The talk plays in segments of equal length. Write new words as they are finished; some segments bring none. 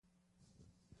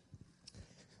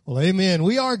Well, amen.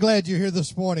 We are glad you're here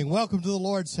this morning. Welcome to the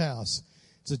Lord's house.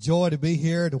 It's a joy to be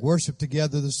here to worship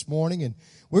together this morning. And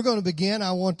we're going to begin.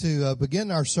 I want to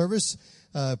begin our service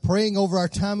praying over our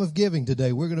time of giving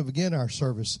today. We're going to begin our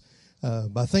service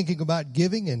by thinking about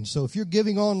giving. And so if you're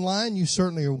giving online, you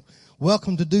certainly are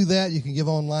welcome to do that. You can give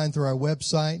online through our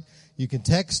website. You can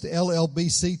text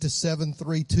LLBC to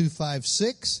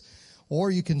 73256,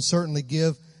 or you can certainly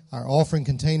give. Our offering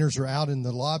containers are out in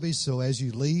the lobby, so as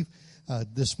you leave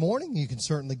this morning, you can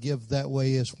certainly give that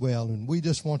way as well. And we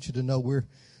just want you to know we're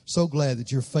so glad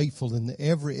that you're faithful in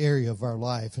every area of our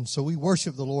life. And so we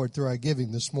worship the Lord through our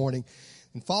giving this morning.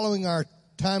 And following our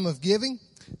time of giving,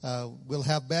 we'll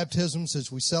have baptisms as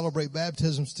we celebrate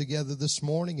baptisms together this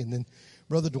morning. And then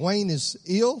Brother Dwayne is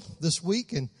ill this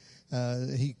week, and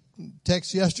he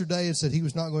texted yesterday and said he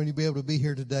was not going to be able to be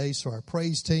here today. So our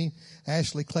praise team,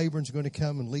 Ashley Claiborne, is going to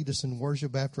come and lead us in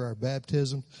worship after our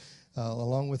baptism,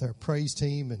 along with our praise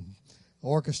team and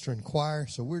orchestra and choir.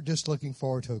 So we're just looking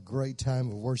forward to a great time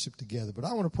of worship together. But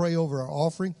I want to pray over our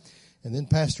offering, and then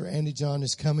Pastor Andy John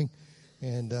is coming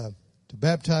and to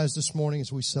baptize this morning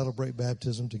as we celebrate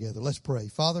baptism together. Let's pray.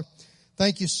 Father,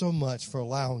 thank you so much for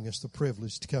allowing us the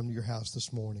privilege to come to your house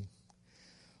this morning.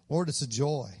 Lord, it's a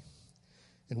joy.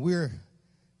 And we're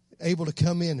able to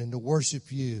come in and to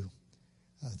worship you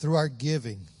through our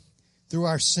giving, through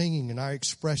our singing and our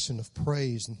expression of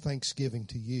praise and thanksgiving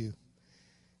to you.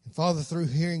 And Father, through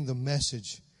hearing the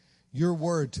message, your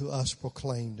word to us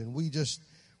proclaimed. And we just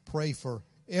pray for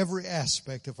every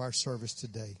aspect of our service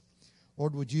today.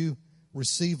 Lord, would you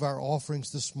receive our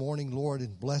offerings this morning, Lord,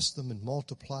 and bless them and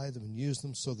multiply them and use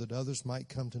them so that others might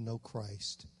come to know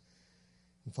Christ.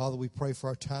 And Father, we pray for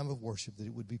our time of worship that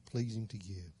it would be pleasing to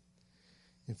you.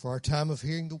 And for our time of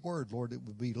hearing the word, Lord, it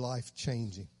would be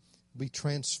life-changing, be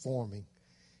transforming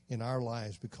in our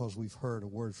lives because we've heard a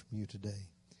word from you today.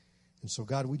 And so,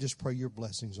 God, we just pray your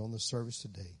blessings on the service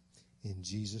today. In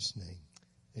Jesus' name,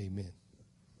 amen.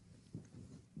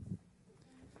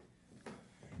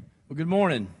 Well, good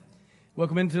morning.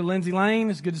 Welcome into Lindsay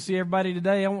Lane. It's good to see everybody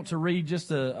today. I want to read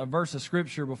just a verse of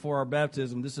Scripture before our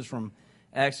baptism. This is from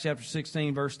Acts chapter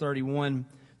 16, verse 31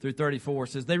 through 34.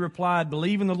 It says, "They replied,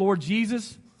 'Believe in the Lord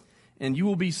Jesus, and you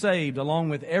will be saved, along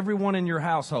with everyone in your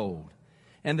household.'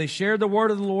 And they shared the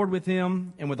word of the Lord with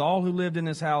him and with all who lived in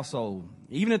his household.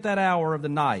 Even at that hour of the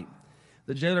night,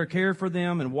 the jailer cared for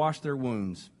them and washed their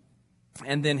wounds.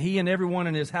 And then he and everyone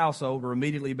in his household were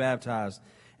immediately baptized.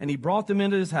 And he brought them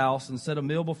into his house and set a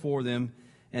meal before them.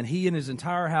 And he and his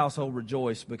entire household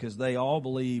rejoiced because they all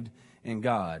believed in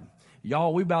God."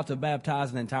 Y'all, we're about to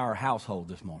baptize an entire household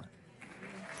this morning.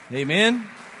 Amen?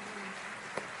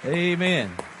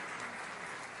 Amen.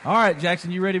 All right,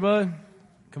 Jackson, you ready, bud?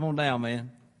 Come on down,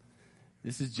 man.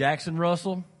 This is Jackson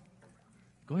Russell.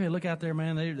 Go ahead, look out there,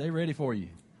 man. They ready for you.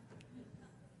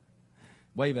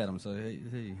 Wave at them. So,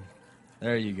 hey.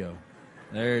 There you go.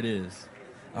 There it is.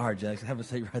 All right, Jackson, have a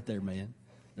seat right there, man.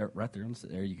 Right there.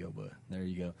 There you go, bud. There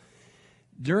you go.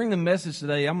 During the message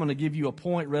today, I'm going to give you a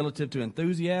point relative to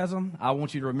enthusiasm. I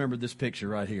want you to remember this picture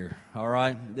right here. All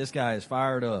right? This guy is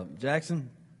fired up.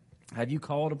 Jackson, have you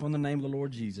called upon the name of the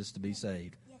Lord Jesus to be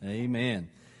saved? Yes. Amen.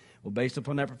 Well, based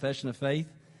upon that profession of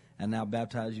faith, I now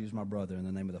baptize you as my brother in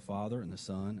the name of the Father and the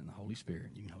Son and the Holy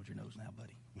Spirit. You can hold your nose now,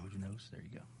 buddy. You can hold your nose. There you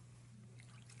go.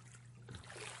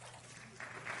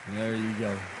 There you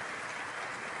go.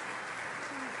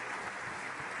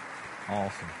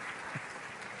 Awesome.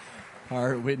 All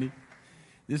right, Whitney.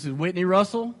 This is Whitney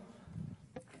Russell.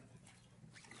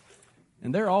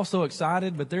 And they're also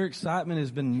excited, but their excitement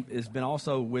has been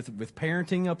also with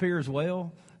parenting up here as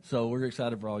well. So we're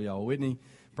excited for all y'all. Whitney,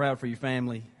 proud for your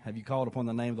family. Have you called upon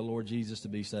the name of the Lord Jesus to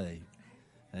be saved?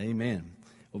 Amen.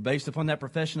 Well, based upon that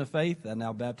profession of faith, I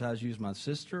now baptize you as my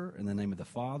sister in the name of the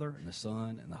Father and the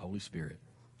Son and the Holy Spirit.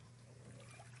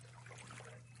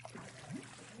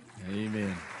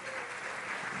 Amen.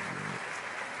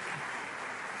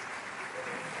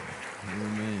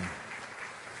 Amen.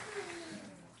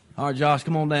 All right, Josh,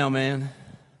 come on down, man.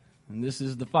 And this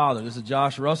is the father. This is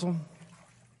Josh Russell.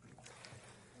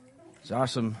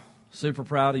 Josh, I'm super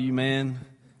proud of you, man.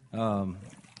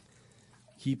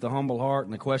 Keep the humble heart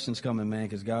and the questions coming, man,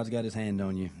 because God's got his hand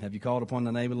on you. Have you called upon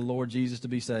the name of the Lord Jesus to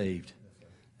be saved?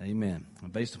 Amen.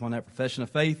 And based upon that profession of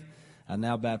faith, I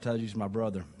now baptize you as my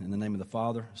brother in the name of the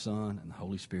Father, Son, and the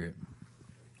Holy Spirit.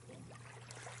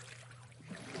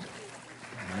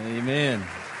 Amen.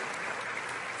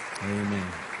 Amen.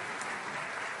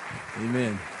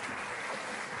 Amen.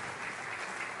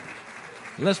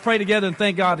 Let's pray together and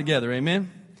thank God together. Amen.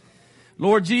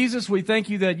 Lord Jesus, we thank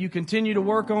you that you continue to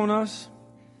work on us.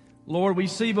 Lord, we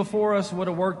see before us what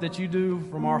a work that you do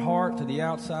from our heart to the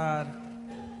outside.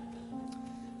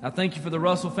 I thank you for the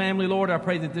Russell family, Lord. I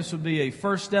pray that this would be a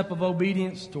first step of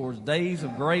obedience towards days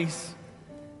of grace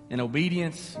and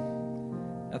obedience.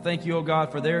 I thank you, oh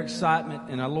God, for their excitement.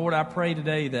 And Lord, I pray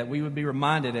today that we would be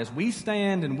reminded as we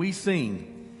stand and we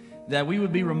sing, that we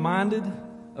would be reminded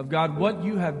of, God, what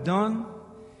you have done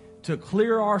to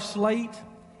clear our slate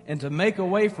and to make a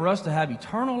way for us to have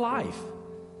eternal life.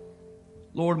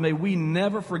 Lord, may we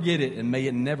never forget it and may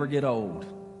it never get old.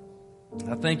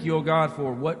 I thank you, oh God,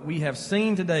 for what we have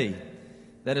seen today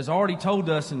that has already told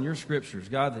us in your scriptures,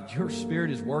 God, that your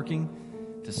Spirit is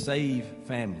working to save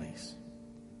families.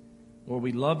 Lord,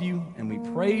 we love you and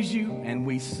we praise you and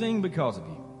we sing because of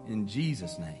you. In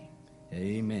Jesus' name,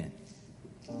 amen.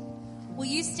 Will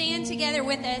you stand together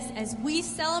with us as we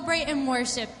celebrate and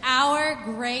worship our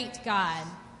great God?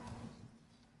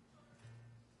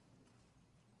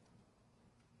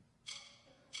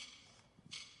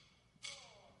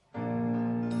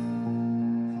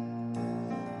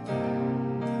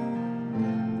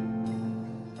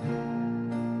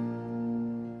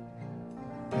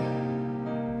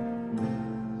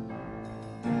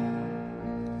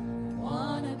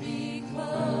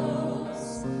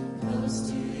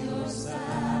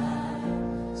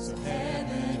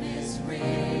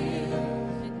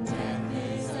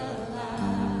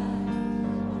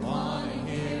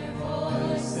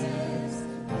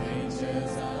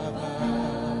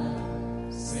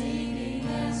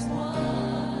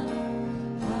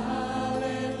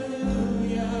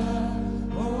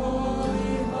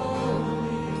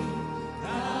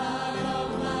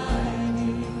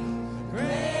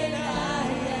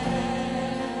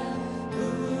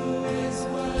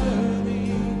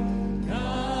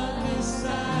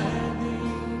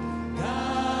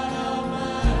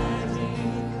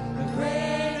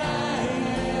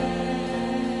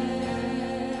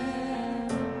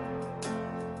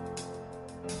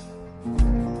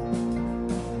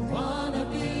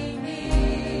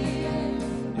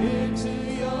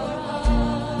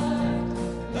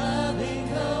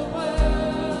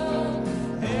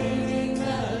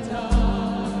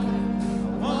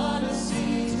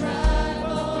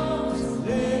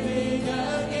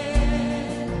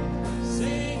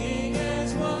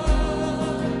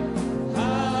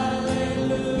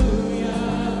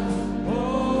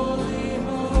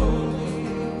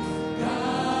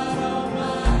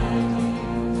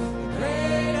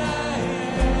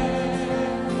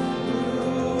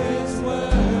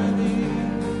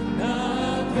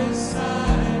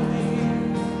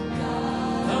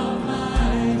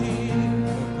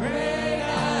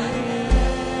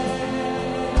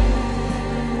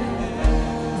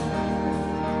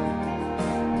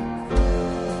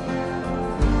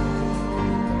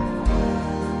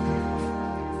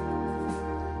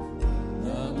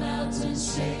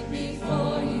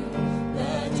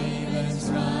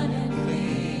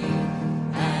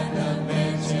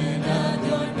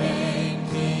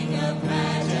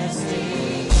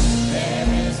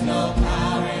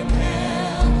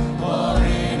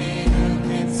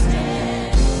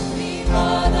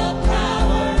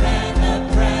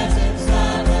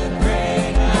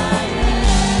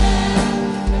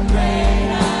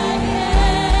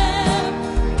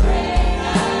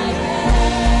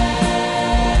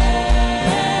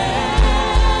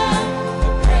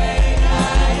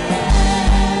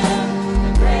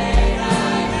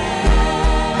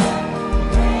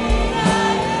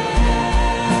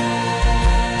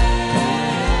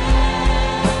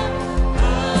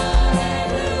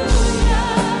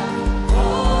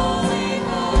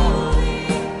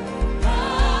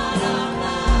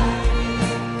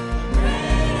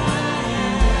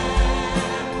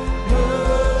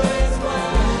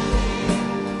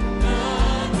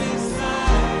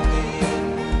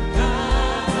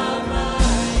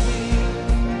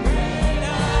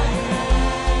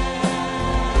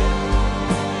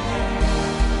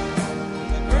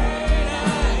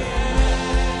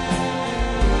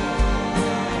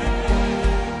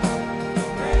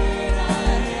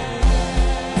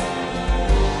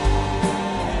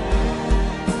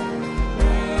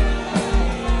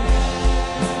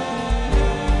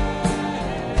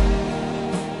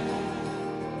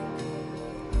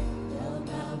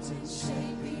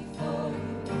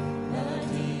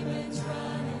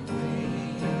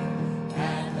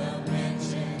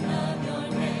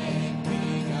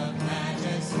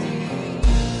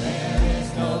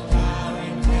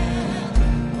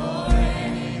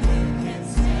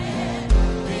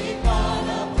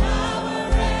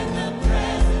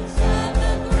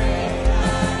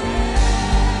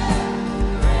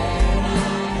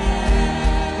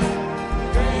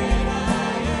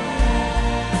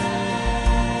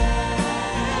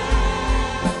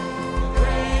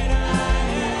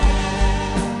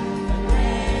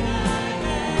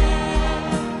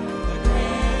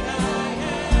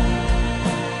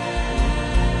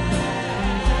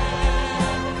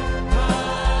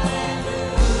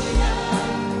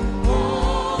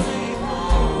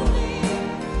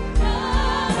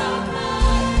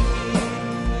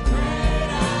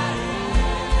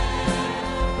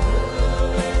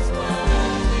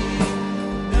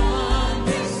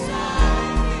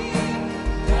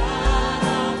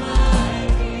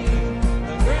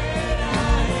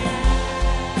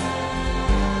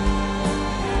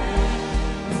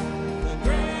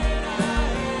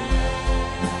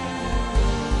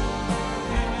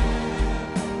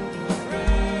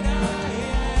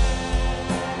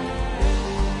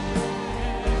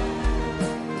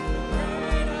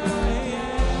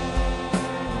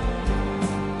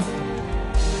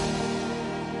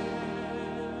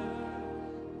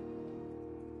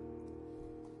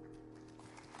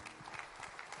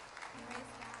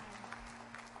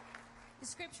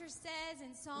 scripture says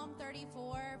in Psalm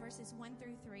 34, verses 1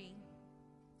 through 3,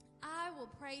 I will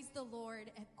praise the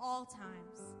Lord at all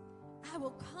times. I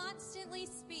will constantly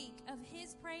speak of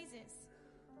his praises.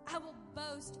 I will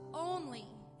boast only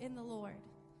in the Lord.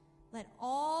 Let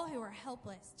all who are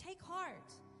helpless take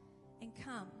heart and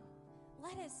come.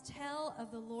 Let us tell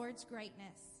of the Lord's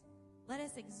greatness. Let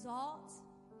us exalt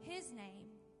his name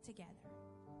together.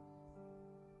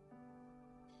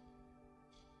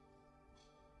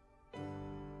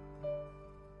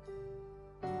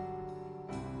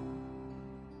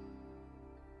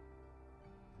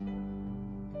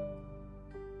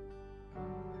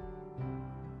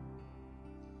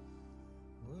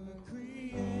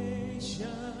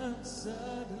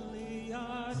 Suddenly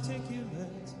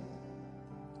articulate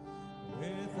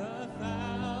with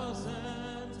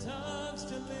 1,000 tongues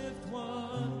to lift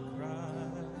one cry,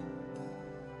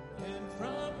 and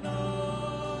from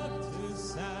north to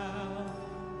south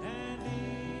and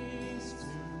east to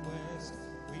west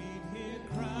we'd hear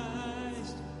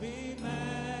Christ be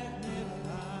magnified.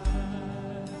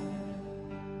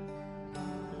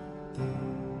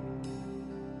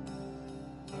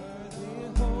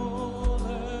 Worthy whole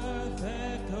earth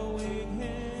echoing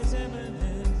his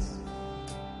eminence,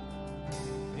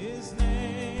 his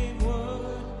name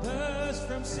would burst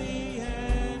from sea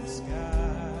and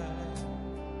sky,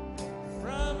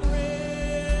 from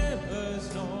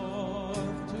rivers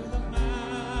north to the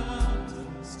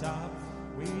mountains top,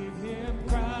 we hear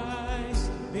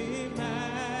Christ be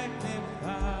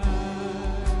magnified.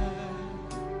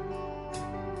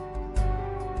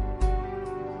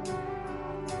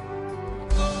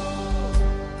 Oh,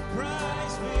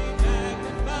 Christ be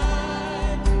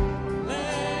magnified.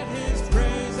 Let his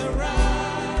praise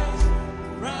arise.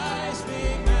 Christ be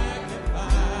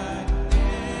magnified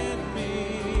in me.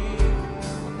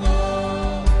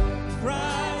 Oh,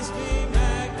 Christ be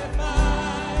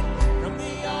magnified from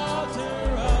the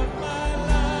altar of my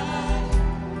life.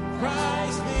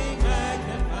 Christ be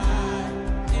magnified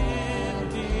in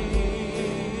me.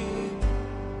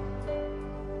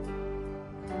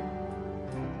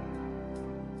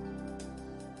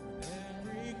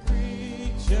 Every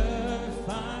creature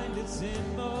find its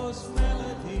inmost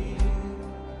melody.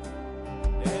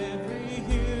 Every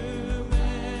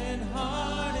human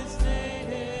heart its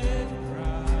native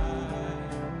cry.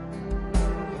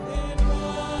 In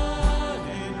one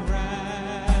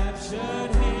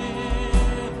enraptured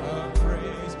hymn of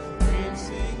praise, we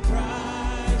sing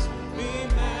Christ be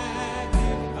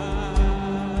magnified.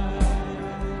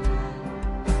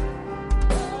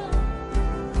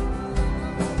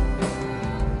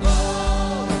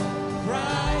 Oh,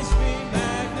 Christ be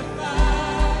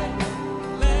magnified.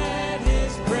 Let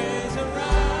his praise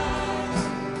arise.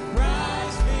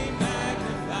 Christ be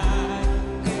magnified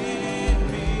in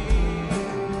me.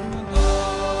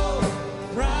 Oh,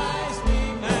 Christ be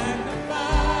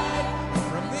magnified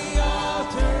from the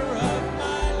altar of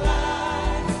my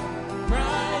life.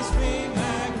 Christ be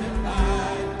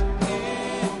magnified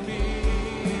in me.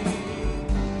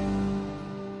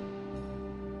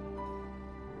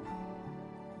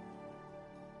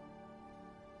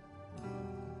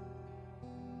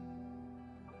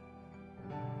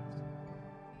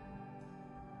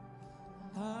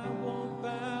 I won't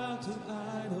bow to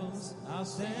idols. I'll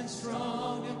stand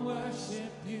strong and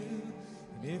worship you.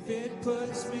 And if it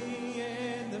puts me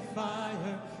in the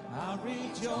fire, I'll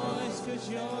rejoice 'cause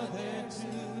you're there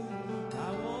too.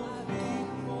 I won't be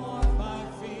more my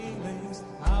feelings.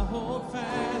 I'll hold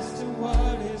fast to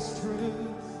what is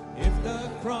true. If the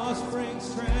cross brings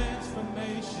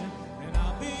transformation, then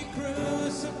I'll be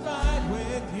crucified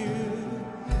with you.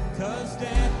 'Cause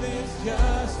death is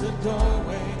just a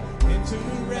doorway into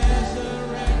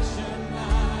resurrection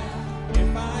life.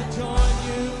 If I join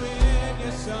you in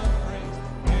your sufferings,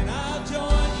 then I'll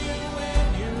join you when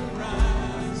you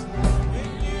rise.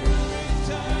 When you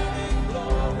return in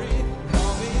glory,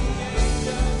 all the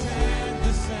angels and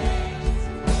the saints,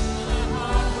 my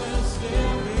heart will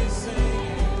still be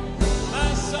singing.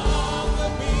 My song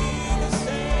will be the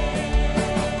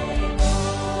same.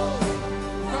 Oh,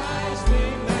 Christ be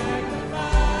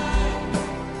magnified.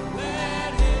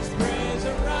 Let his praise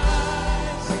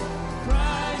arise.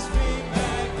 Christ be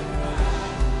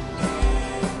magnified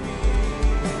in me.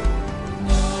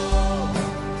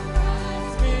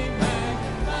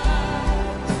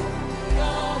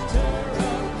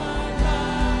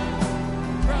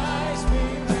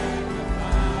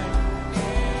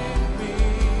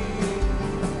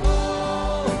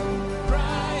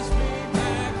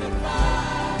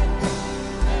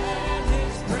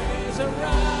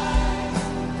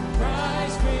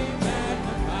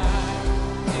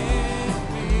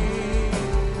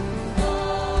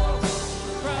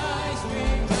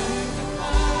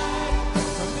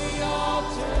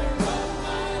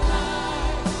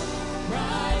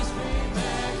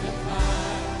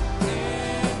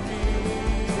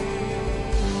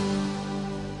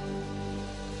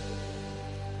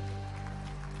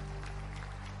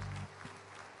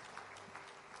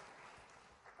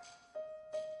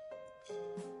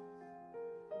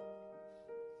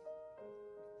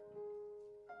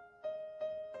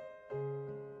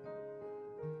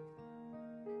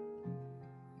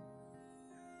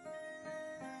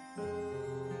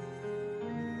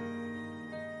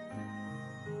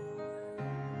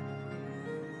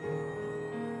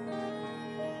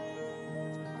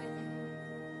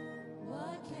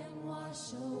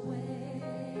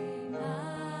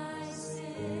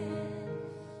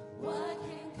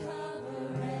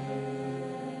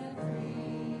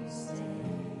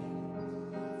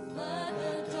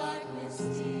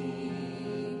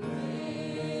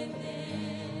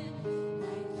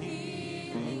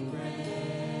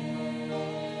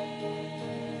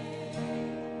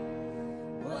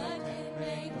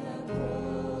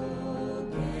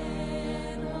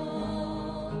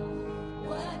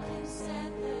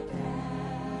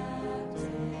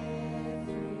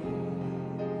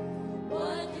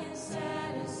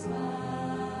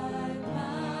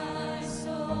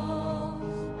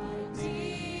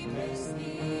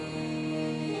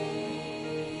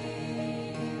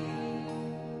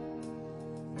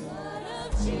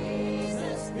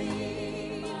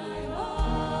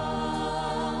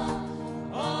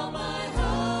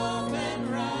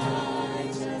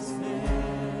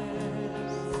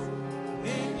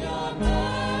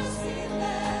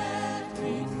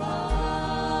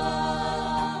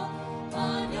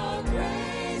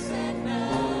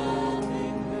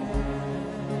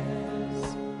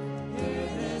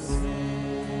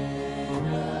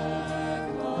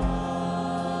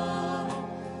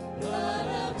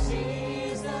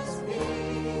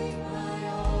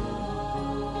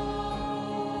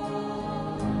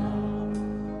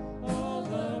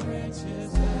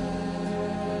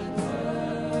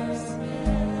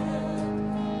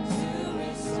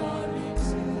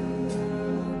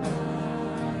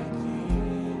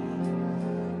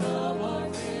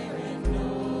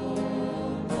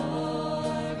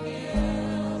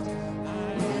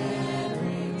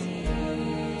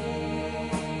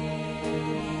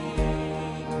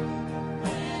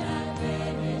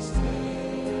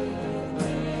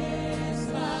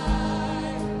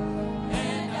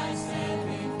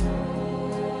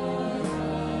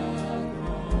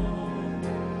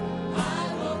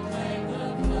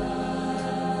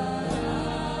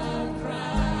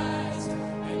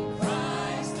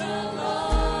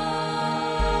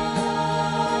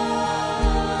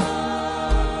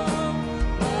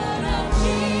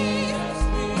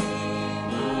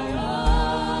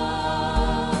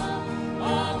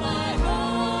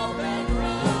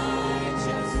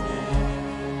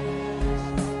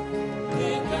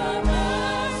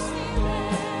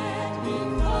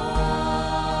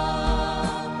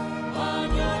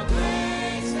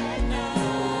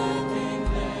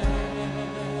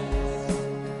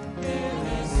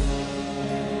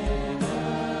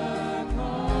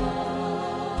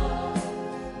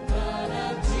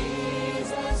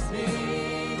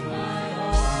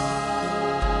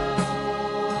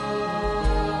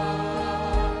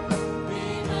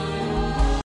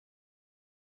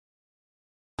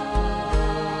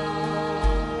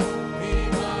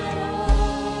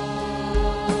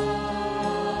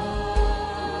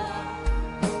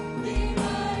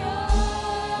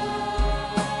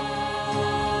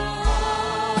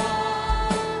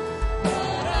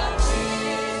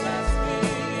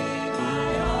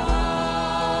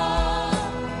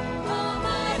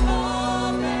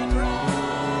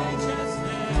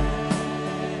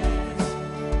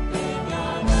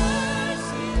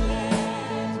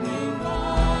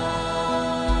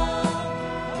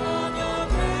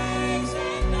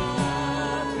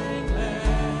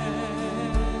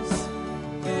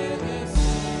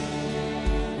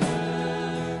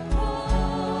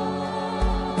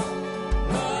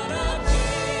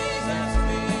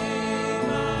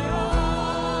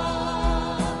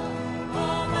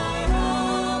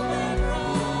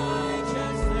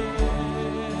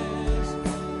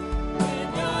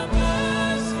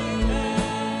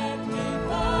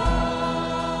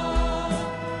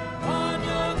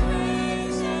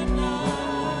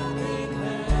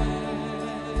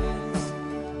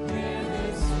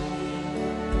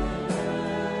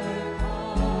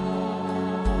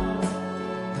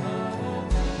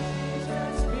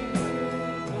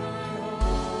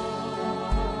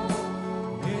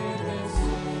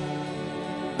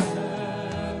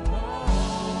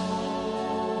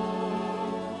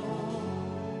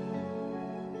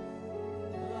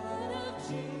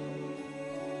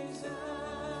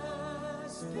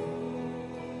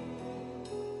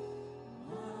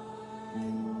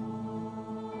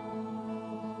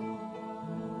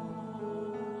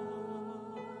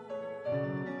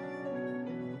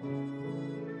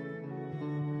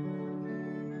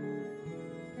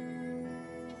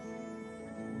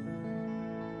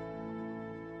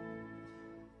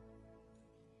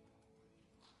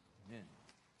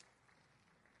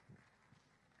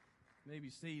 May be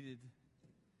seated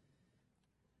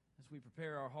as we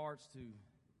prepare our hearts to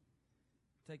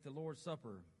take the Lord's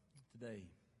Supper today.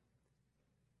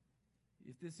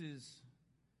 If this is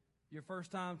your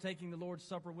first time taking the Lord's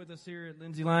Supper with us here at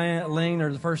Lindsay Lane,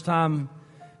 or the first time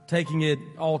taking it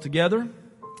all together,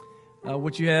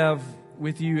 what you have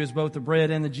with you is both the bread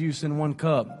and the juice in one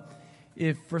cup.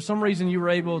 If for some reason you were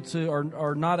able to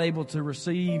or not able to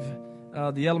receive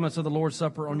the elements of the Lord's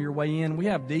Supper on your way in, we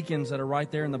have deacons that are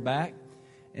right there in the back.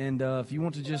 And if you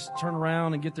want to just turn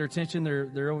around and get their attention,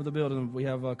 they're over the building. We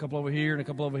have a couple over here and a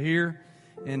couple over here.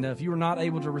 And if you were not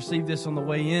able to receive this on the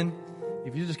way in,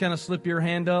 if you just kind of slip your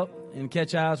hand up and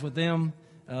catch eyes with them,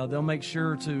 they'll make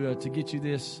sure to get you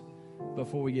this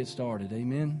before we get started.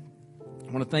 Amen.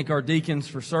 I want to thank our deacons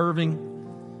for serving.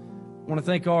 I want to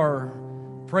thank our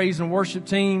praise and worship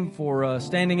team for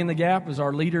standing in the gap as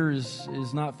our leader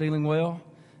is not feeling well.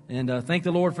 And thank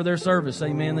the Lord for their service.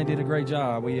 Amen. They did a great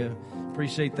job. We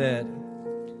appreciate that.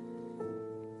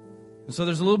 And so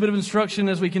there's a little bit of instruction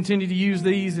as we continue to use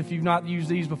these. If you've not used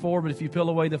these before, but if you peel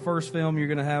away the first film, you're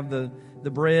going to have the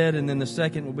bread, and then the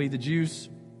second will be the juice.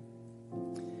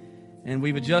 And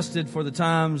we've adjusted for the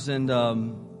times, and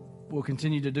we'll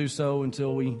continue to do so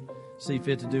until we see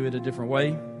fit to do it a different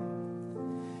way.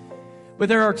 But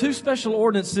there are two special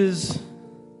ordinances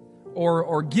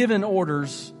or given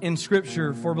orders in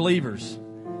Scripture for believers.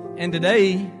 And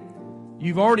today,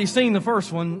 you've already seen the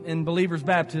first one in believers'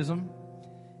 baptism.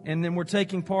 And then we're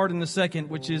taking part in the second,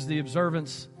 which is the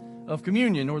observance of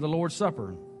communion or the Lord's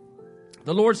Supper.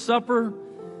 The Lord's Supper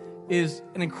is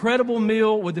an incredible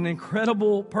meal with an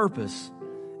incredible purpose.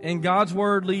 And God's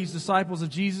Word leads disciples of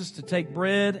Jesus to take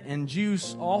bread and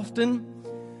juice often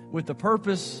with the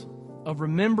purpose of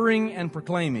remembering and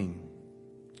proclaiming.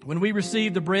 When we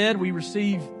receive the bread, we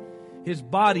receive His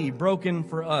body broken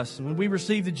for us. And when we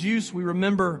receive the juice, we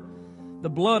remember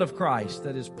the blood of Christ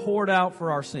that is poured out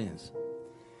for our sins.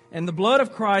 And the blood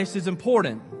of Christ is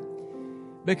important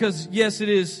because, yes, it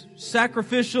is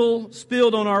sacrificial,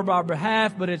 spilled on our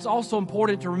behalf, but it's also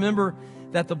important to remember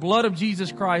that the blood of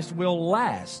Jesus Christ will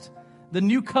last. The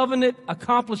new covenant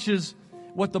accomplishes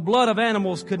what the blood of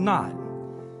animals could not.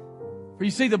 For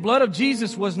you see, the blood of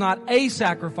Jesus was not a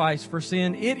sacrifice for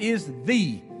sin. It is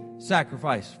the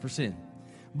sacrifice for sin.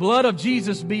 Blood of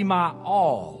Jesus be my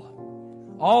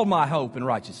all my hope and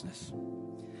righteousness.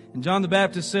 And John the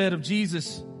Baptist said of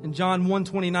Jesus in John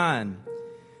 1:29,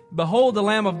 "Behold the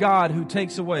Lamb of God who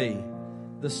takes away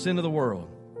the sin of the world."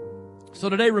 So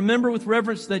today, remember with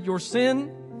reverence that your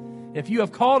sin, if you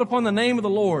have called upon the name of the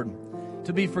Lord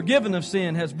to be forgiven of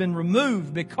sin, has been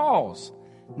removed because,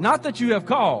 not that you have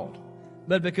called,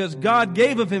 but because God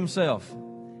gave of Himself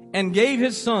and gave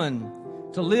His Son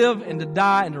to live and to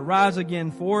die and to rise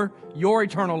again for your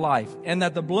eternal life. And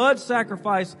that the blood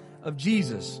sacrifice of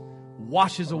Jesus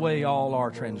washes away all our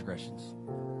transgressions.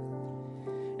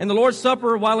 And the Lord's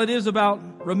Supper, while it is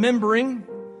about remembering,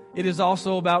 it is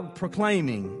also about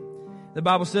proclaiming. The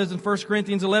Bible says in 1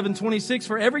 Corinthians 11:26,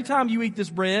 "For every time you eat this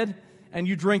bread and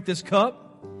you drink this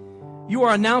cup, you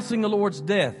are announcing the Lord's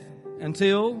death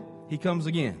until He comes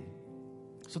again."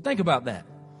 So think about that.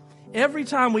 Every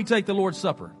time we take the Lord's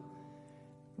Supper,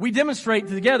 we demonstrate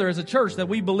together as a church that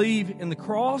we believe in the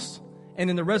cross and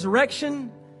in the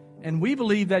resurrection, and we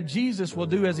believe that Jesus will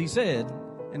do as He said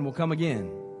and will come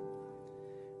again.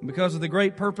 And because of the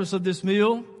great purpose of this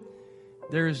meal,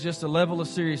 there is just a level of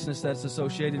seriousness that's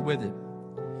associated with it.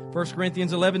 1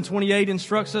 Corinthians 11:28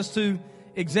 instructs us to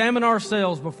examine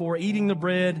ourselves before eating the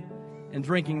bread and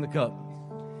drinking the cup.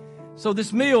 So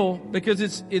this meal, because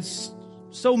it's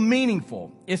so meaningful,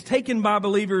 it's taken by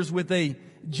believers with a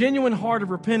genuine heart of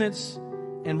repentance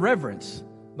and reverence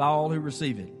by all who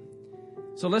receive it.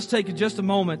 So let's take just a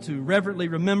moment to reverently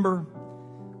remember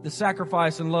the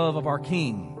sacrifice and love of our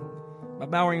King by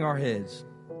bowing our heads.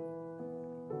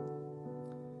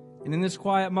 And in this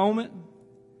quiet moment,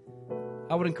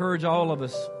 I would encourage all of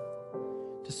us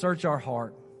to search our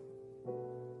heart.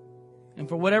 And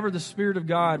for whatever the Spirit of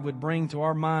God would bring to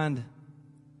our mind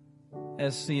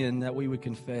as sin, that we would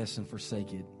confess and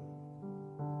forsake it.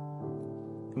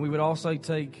 And we would also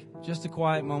take just a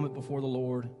quiet moment before the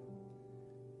Lord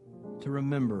to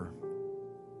remember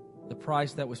the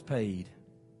price that was paid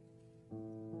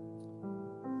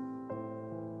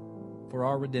for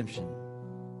our redemption,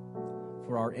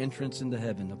 for our entrance into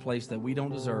heaven, a place that we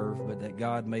don't deserve, but that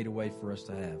God made a way for us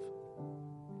to have.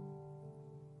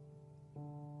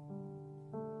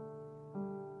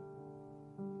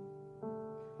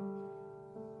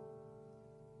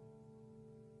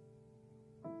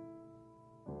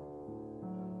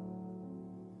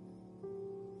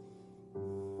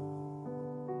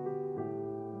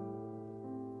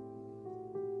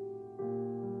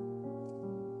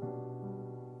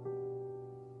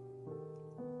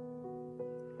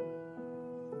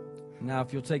 Now,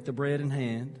 if you'll take the bread in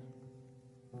hand,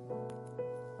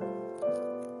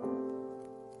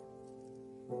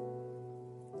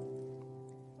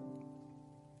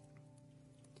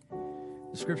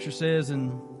 the scripture says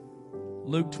in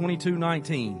Luke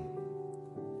 22:19,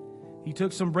 he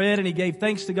took some bread and he gave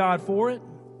thanks to God for it,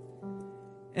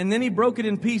 and then he broke it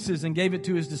in pieces and gave it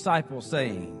to his disciples,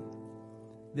 saying,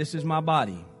 "This is my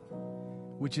body,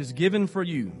 which is given for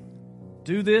you.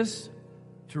 Do this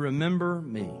to remember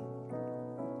me."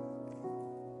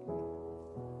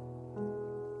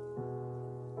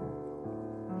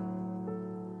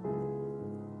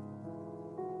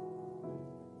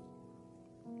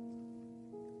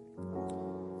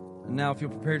 And now, if you're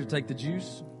prepared to take the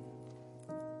juice.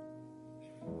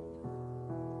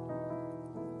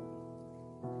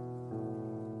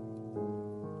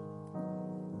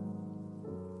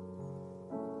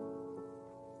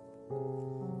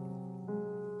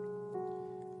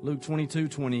 Luke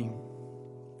 22:20.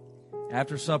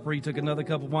 After supper, he took another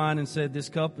cup of wine and said, "This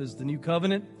cup is the new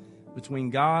covenant between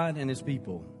God and his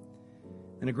people,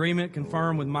 an agreement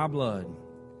confirmed with my blood,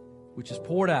 which is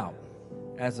poured out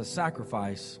as a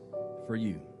sacrifice for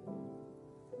you."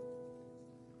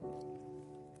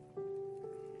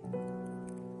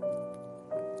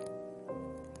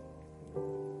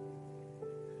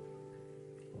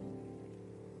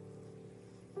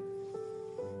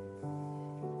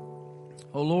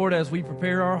 O Lord, as we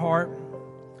prepare our heart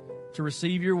to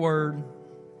receive your word,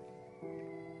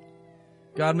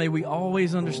 God, may we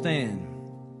always understand,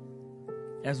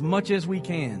 as much as we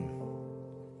can,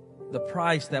 the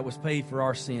price that was paid for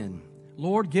our sin.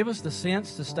 Lord, give us the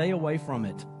sense to stay away from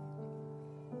it.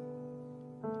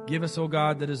 Give us, O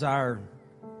God, the desire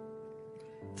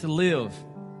to live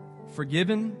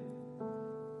forgiven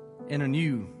and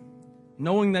anew,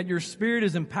 knowing that your Spirit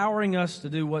is empowering us to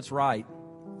do what's right,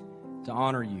 to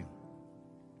honor you.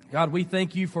 God, we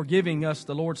thank you for giving us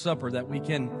the Lord's Supper, that we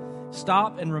can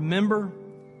stop and remember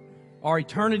our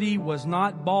eternity was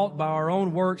not bought by our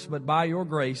own works, but by your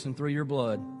grace and through your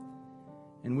blood.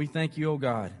 And we thank you, O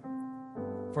God,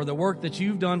 for the work that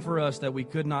you've done for us that we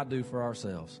could not do for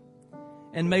ourselves.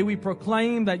 And may we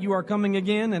proclaim that you are coming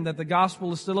again and that the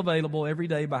gospel is still available every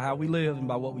day by how we live and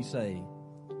by what we say.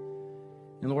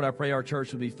 And Lord, I pray our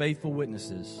church will be faithful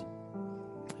witnesses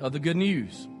of the good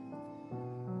news.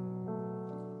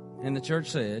 And the church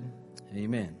said,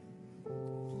 amen.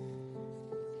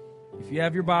 If you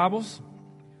have your Bibles,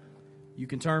 you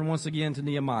can turn once again to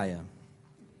Nehemiah.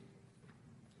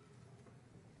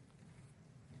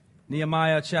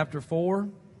 Nehemiah chapter 4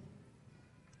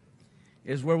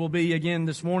 is where we'll be again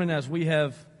this morning, as we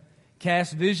have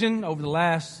cast vision over the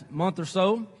last month or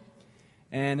so,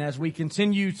 and as we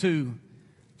continue to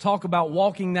talk about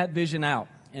walking that vision out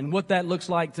and what that looks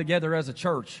like together as a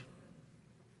church.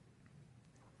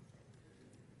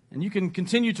 And you can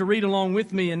continue to read along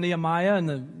with me in Nehemiah in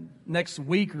the next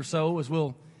week or so, as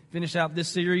we'll finish out this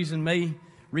series and may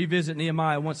revisit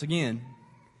Nehemiah once again.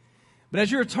 But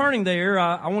as you're turning there,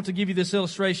 I want to give you this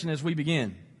illustration as we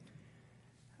begin.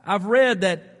 I've read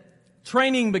that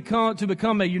training to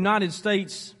become a United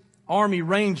States Army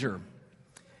Ranger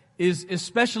is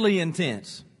especially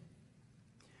intense.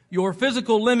 Your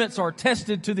physical limits are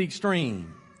tested to the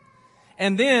extreme.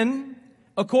 And then,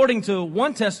 according to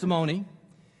one testimony,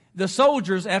 the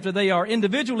soldiers, after they are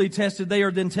individually tested, they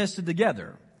are then tested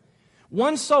together.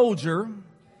 One soldier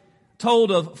told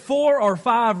of 4 or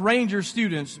 5 Ranger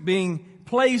students being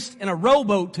placed in a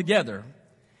rowboat together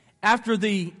after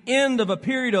the end of a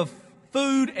period of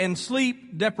food and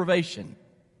sleep deprivation.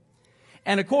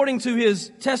 And according to his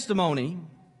testimony,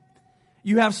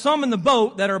 you have some in the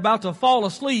boat that are about to fall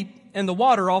asleep in the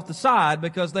water off the side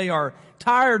because they are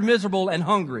tired, miserable, and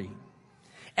hungry.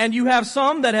 And you have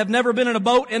some that have never been in a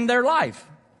boat in their life.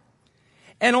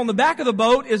 And on the back of the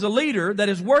boat is a leader that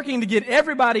is working to get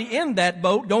everybody in that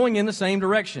boat going in the same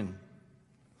direction.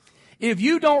 If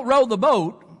you don't row the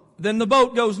boat, then the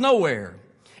boat goes nowhere.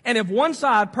 And if one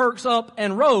side perks up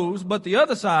and rows, but the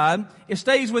other side, it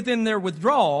stays within their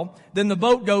withdrawal, then the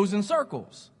boat goes in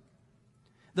circles.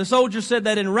 The soldiers said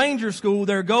that in Ranger School,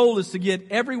 their goal is to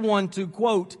get everyone to,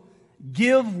 quote,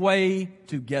 give way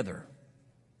together.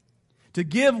 To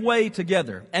give way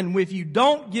together. And if you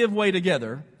don't give way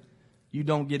together, you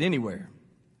don't get anywhere.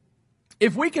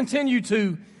 If we continue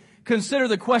to consider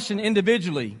the question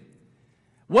individually,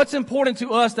 what's important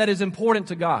to us that is important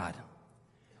to God?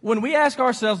 When we ask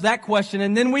ourselves that question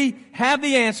and then we have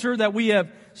the answer that we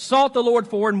have sought the Lord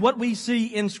for and what we see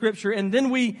in Scripture, and then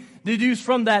we deduce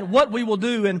from that what we will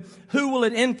do and who will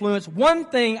it influence, one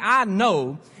thing I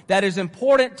know that is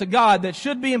important to God, that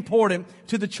should be important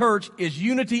to the church, is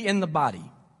unity in the body.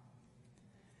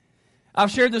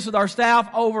 I've shared this with our staff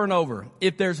over and over.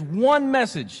 If there's one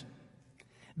message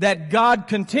that God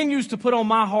continues to put on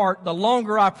my heart the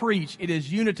longer I preach, it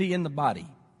is unity in the body.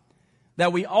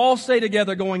 That we all stay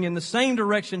together going in the same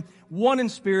direction, one in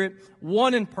spirit,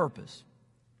 one in purpose.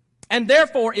 And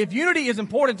therefore, if unity is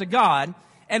important to God,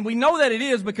 and we know that it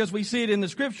is because we see it in the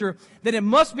Scripture, then it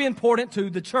must be important to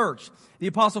the church. The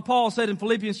Apostle Paul said in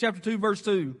Philippians chapter 2, verse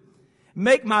 2,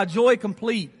 "Make my joy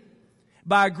complete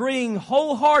by agreeing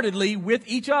wholeheartedly with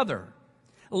each other,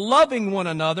 loving one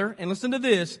another," and listen to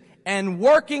this, "and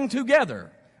working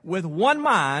together with one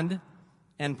mind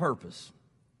and purpose."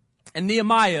 And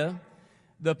Nehemiah,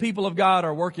 the people of God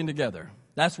are working together.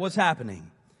 That's what's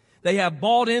happening. They have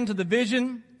bought into the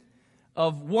vision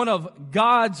of one of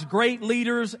God's great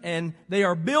leaders, and they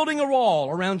are building a wall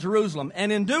around Jerusalem.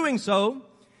 And in doing so,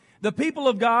 the people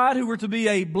of God, who were to be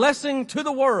a blessing to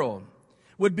the world,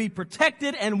 would be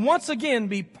protected and once again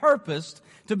be purposed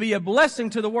to be a blessing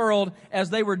to the world, as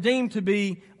they were deemed to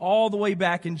be all the way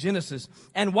back in Genesis.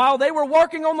 And while they were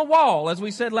working on the wall, as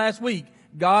we said last week,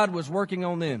 God was working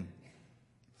on them.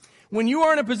 When you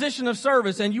are in a position of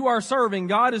service and you are serving,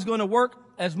 God is going to work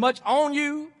as much on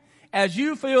you as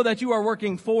you feel that you are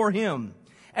working for Him.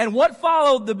 And what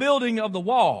followed the building of the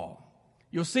wall,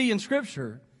 you'll see in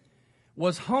Scripture,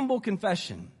 was humble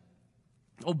confession,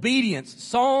 obedience,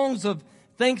 songs of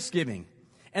thanksgiving.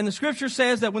 And the Scripture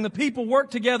says that when the people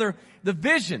worked together, the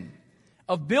vision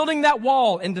of building that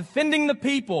wall and defending the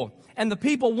people, and the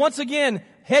people once again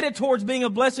headed towards being a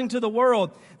blessing to the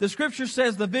world, the Scripture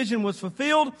says the vision was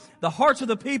fulfilled. The hearts of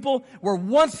the people were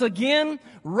once again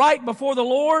right before the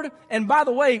Lord. And by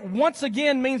the way, once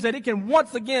again means that it can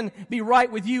once again be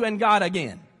right with you and God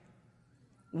again.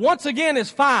 Once again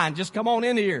is fine. Just come on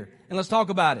in here and let's talk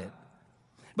about it.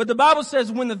 But the Bible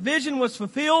says when the vision was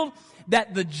fulfilled,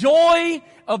 that the joy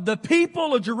of the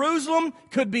people of Jerusalem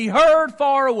could be heard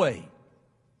far away.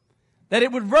 That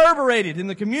it reverberated in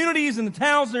the communities and the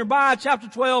towns nearby. Chapter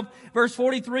 12, verse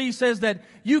 43 says that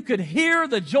you could hear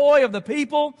the joy of the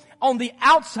people on the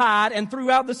outside and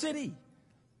throughout the city.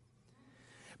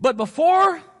 But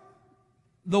before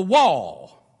the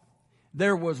wall,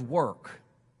 there was work.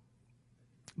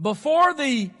 Before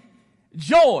the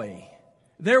joy,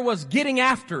 there was getting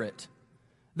after it.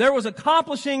 There was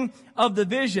accomplishing of the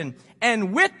vision.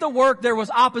 And with the work, there was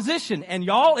opposition. And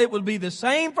y'all, it would be the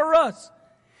same for us.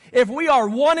 If we are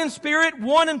one in spirit,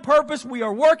 one in purpose, we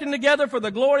are working together for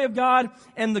the glory of God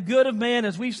and the good of man,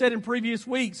 as we've said in previous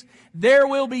weeks, there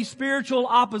will be spiritual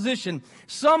opposition.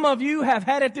 Some of you have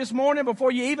had it this morning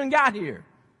before you even got here.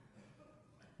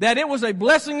 That it was a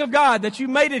blessing of God that you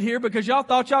made it here because y'all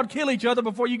thought y'all'd kill each other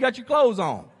before you got your clothes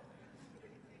on.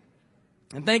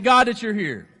 And thank God that you're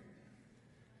here.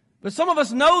 But some of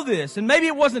us know this, and maybe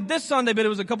it wasn't this Sunday, but it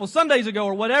was a couple Sundays ago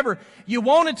or whatever. You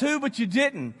wanted to, but you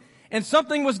didn't. And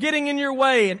something was getting in your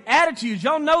way. And attitudes,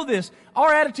 y'all know this.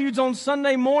 Our attitudes on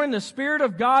Sunday morning, the Spirit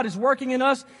of God is working in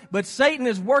us, but Satan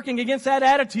is working against that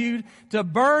attitude to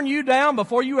burn you down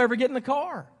before you ever get in the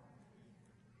car.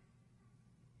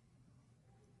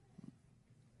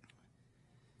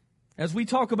 As we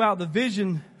talk about the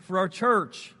vision for our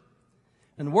church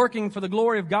and working for the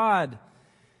glory of God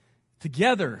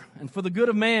together and for the good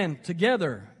of man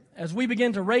together, as we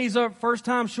begin to raise up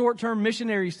first-time short-term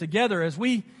missionaries together, as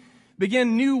we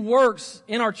begin new works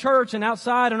in our church and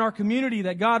outside in our community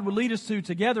that God would lead us to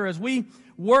together, as we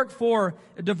work for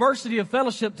a diversity of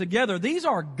fellowship together, these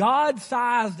are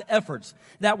God-sized efforts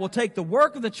that will take the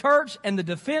work of the church and the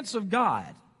defense of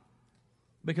God,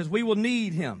 because we will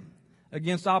need Him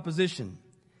against opposition,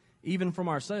 even from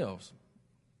ourselves.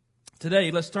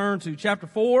 Today, let's turn to chapter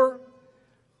 4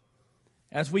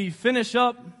 as we finish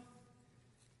up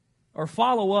or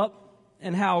follow up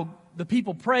and how the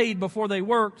people prayed before they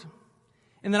worked.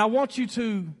 And then I want you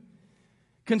to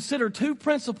consider two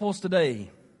principles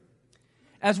today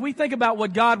as we think about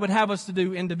what God would have us to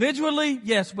do individually,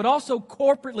 yes, but also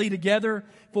corporately together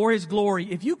for His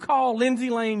glory. If you call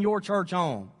Lindsay Lane your church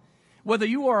home, whether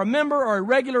you are a member or a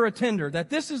regular attender,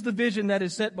 that this is the vision that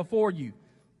is set before you.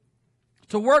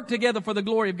 to work together for the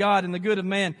glory of God and the good of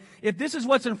man. If this is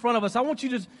what's in front of us, I want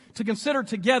you to consider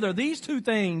together these two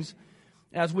things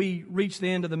as we reach the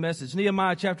end of the message.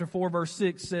 Nehemiah chapter 4 verse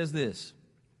 6 says this.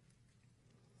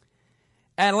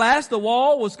 At last the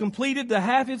wall was completed to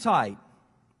half its height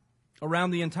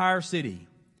around the entire city,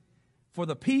 for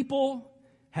the people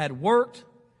had worked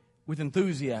with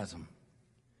enthusiasm.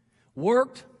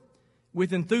 Worked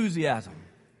with enthusiasm.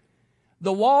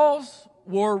 The walls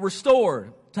were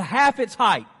restored to half its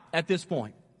height at this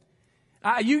point.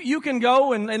 You can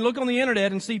go and look on the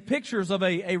internet and see pictures of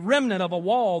a remnant of a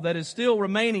wall that is still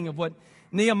remaining of what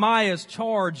Nehemiah's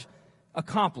charge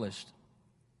accomplished.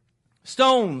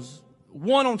 Stones,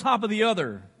 one on top of the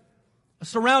other,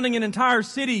 surrounding an entire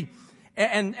city,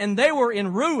 and they were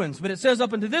in ruins. But it says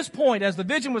up until this point, as the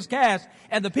vision was cast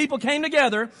and the people came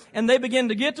together and they began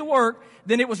to get to work,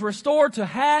 then it was restored to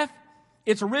half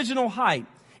its original height.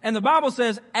 And the Bible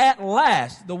says, at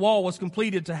last the wall was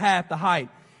completed to half the height.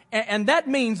 And that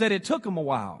means that it took them a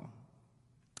while.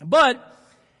 But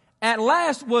at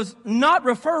last was not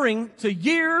referring to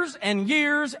years and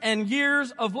years and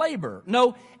years of labor.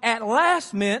 No, at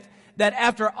last meant that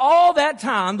after all that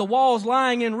time, the walls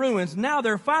lying in ruins, now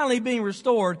they're finally being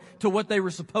restored to what they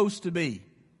were supposed to be.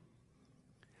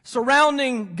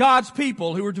 Surrounding God's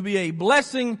people who were to be a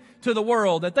blessing to the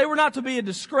world, that they were not to be a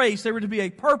disgrace, they were to be a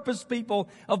purpose people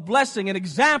of blessing, an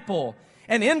example,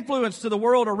 an influence to the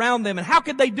world around them. And how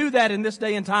could they do that in this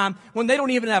day and time when they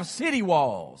don't even have city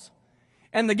walls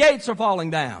and the gates are falling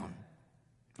down?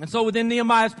 And so within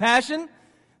Nehemiah's passion,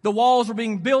 the walls were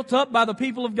being built up by the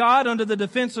people of God under the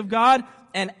defense of God,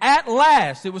 and at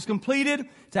last it was completed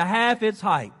to half its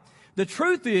height. The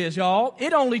truth is, y'all,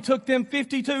 it only took them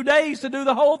 52 days to do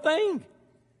the whole thing.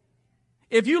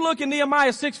 If you look in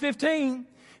Nehemiah 6:15,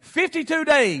 52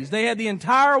 days they had the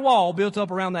entire wall built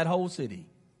up around that whole city.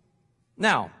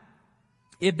 Now,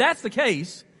 if that's the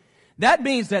case, that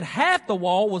means that half the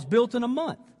wall was built in a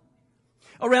month.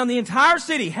 Around the entire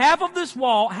city, half of this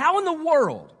wall. How in the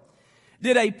world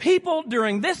did a people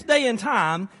during this day and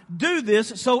time do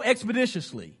this so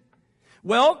expeditiously?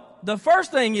 Well, the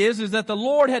first thing is that the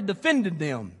Lord had defended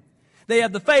them. They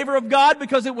had the favor of God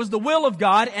because it was the will of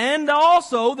God. And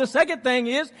also, the second thing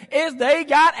is they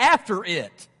got after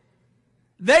it.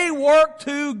 They worked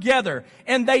together.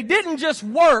 And they didn't just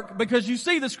work because you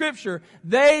see the scripture.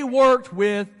 They worked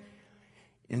with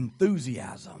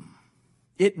enthusiasm.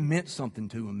 It meant something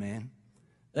to them, man.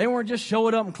 They weren't just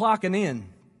showing up and clocking in.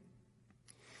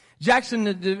 Jackson,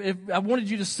 if I wanted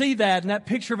you to see that and that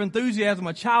picture of enthusiasm,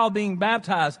 a child being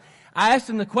baptized. I asked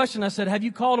him the question. I said, have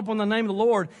you called upon the name of the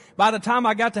Lord? By the time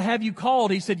I got to have you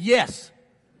called, he said, yes.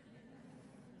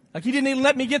 Like he didn't even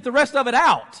let me get the rest of it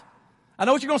out. I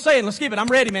know what you're going to say, and let's skip it. I'm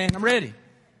ready, man. I'm ready.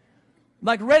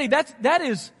 Like ready,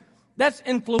 that's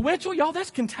influential. Y'all, that's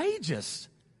contagious.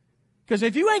 Because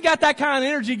if you ain't got that kind of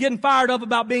energy getting fired up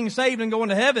about being saved and going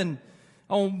to heaven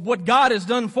on what God has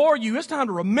done for you, it's time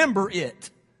to remember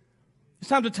it. It's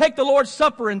time to take the Lord's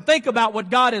Supper and think about what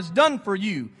God has done for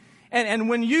you. And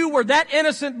when you were that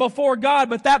innocent before God,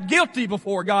 but that guilty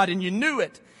before God, and you knew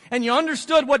it, and you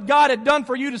understood what God had done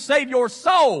for you to save your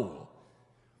soul.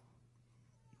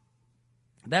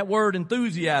 That word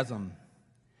enthusiasm,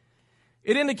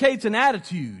 it indicates an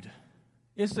attitude.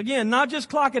 It's again, not just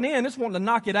clocking in, it's wanting to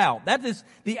knock it out. That is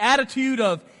the attitude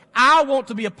of, I want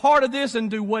to be a part of this and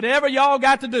do whatever y'all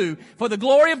got to do for the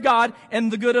glory of God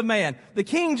and the good of man. The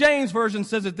King James Version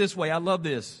says it this way. I love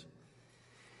this.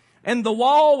 And the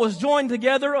wall was joined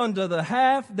together unto the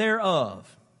half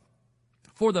thereof,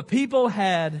 for the people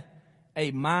had a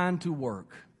mind to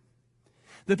work.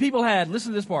 The people had,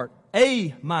 listen to this part,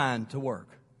 a mind to work.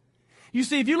 You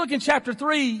see, if you look in chapter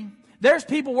 3, there's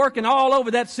people working all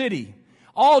over that city.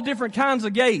 All different kinds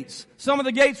of gates. Some of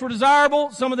the gates were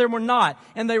desirable, some of them were not.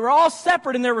 And they were all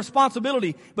separate in their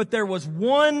responsibility, but there was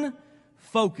one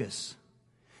focus.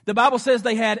 The Bible says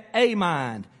they had a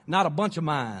mind, not a bunch of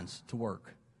minds to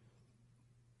work.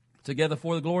 Together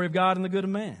for the glory of God and the good of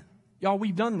man. Y'all,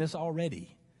 we've done this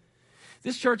already.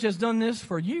 This church has done this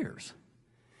for years.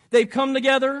 They've come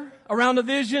together around a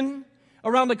vision,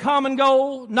 around a common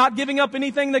goal, not giving up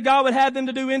anything that God would have them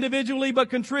to do individually, but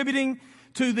contributing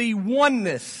to the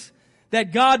oneness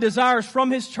that God desires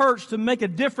from His church to make a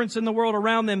difference in the world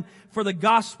around them for the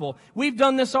gospel. We've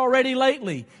done this already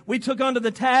lately. We took under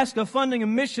the task of funding a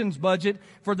missions budget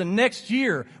for the next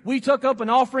year. We took up an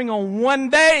offering on one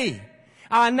day.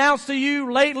 I announced to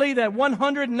you lately that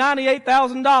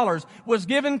 $198,000 was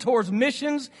given towards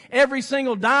missions. Every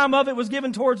single dime of it was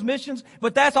given towards missions.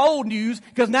 But that's old news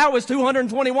because now it's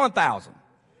 $221,000.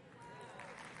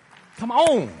 Come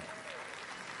on.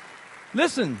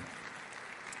 Listen,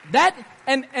 that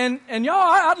And y'all,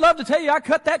 I'd love to tell you I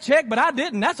cut that check, but I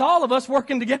didn't. That's all of us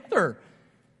working together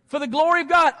for the glory of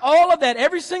God. All of that,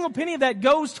 every single penny of that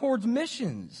goes towards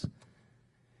missions.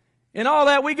 And all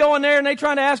that, we go in there and they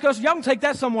trying to ask us, y'all can take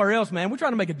that somewhere else, man. We're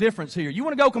trying to make a difference here. You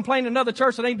want to go complain to another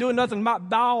church that ain't doing nothing, by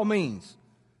all means.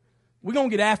 We're going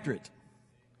to get after it.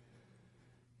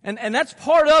 And that's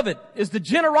part of it, is the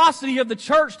generosity of the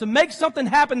church to make something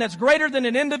happen that's greater than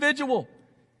an individual.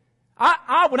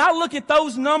 When I look at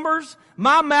those numbers,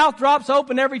 my mouth drops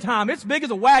open every time. It's big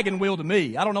as a wagon wheel to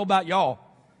me. I don't know about y'all.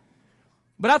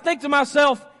 But I think to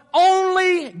myself,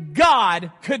 only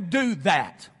God could do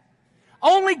that.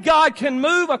 Only God can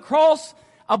move across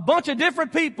a bunch of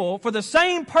different people for the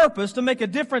same purpose to make a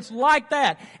difference like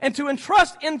that, and to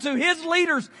entrust into His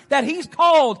leaders that He's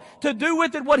called to do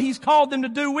with it what He's called them to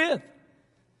do with.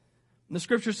 And the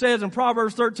Scripture says in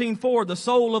Proverbs 13:4, the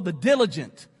soul of the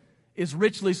diligent is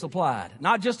richly supplied.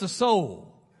 Not just a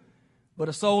soul, but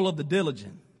a soul of the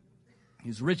diligent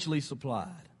is richly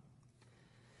supplied.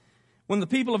 When the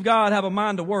people of God have a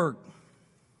mind to work,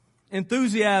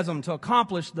 enthusiasm to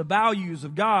accomplish the values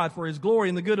of God for His glory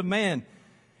and the good of man,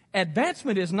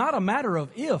 advancement is not a matter of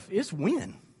if, it's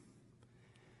when.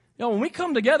 You know, when we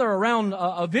come together around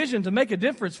a vision to make a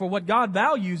difference for what God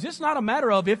values, it's not a matter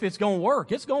of if it's going to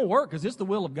work. It's going to work because it's the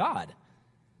will of God.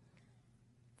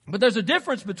 But there's a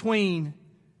difference between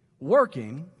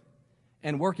working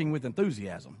and working with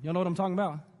enthusiasm. You know what I'm talking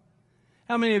about?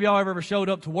 How many of y'all have ever showed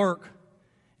up to work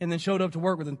and then showed up to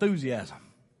work with enthusiasm?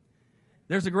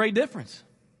 There's a great difference.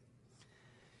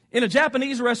 In a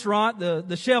Japanese restaurant,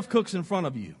 the chef cooks in front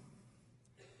of you.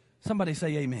 Somebody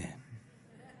say amen.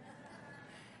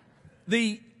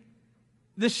 The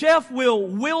chef will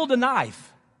wield a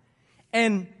knife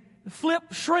and flip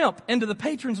shrimp into the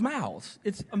patrons' mouths.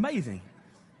 It's amazing.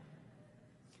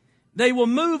 They will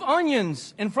move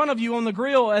onions in front of you on the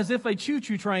grill as if a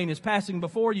choo-choo train is passing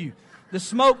before you. The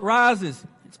smoke rises.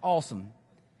 It's awesome.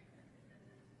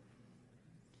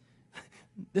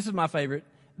 This is my favorite.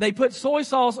 They put soy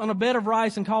sauce on a bed of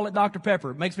rice and call it Dr.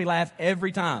 Pepper. It makes me laugh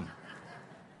every time.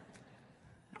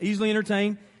 Easily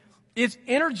entertained. It's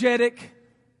energetic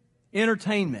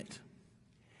entertainment.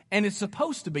 And it's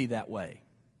supposed to be that way.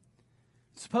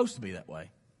 It's supposed to be that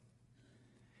way.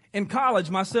 In college,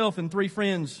 myself and 3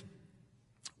 friends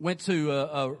went to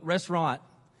a restaurant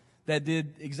that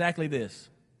did exactly this.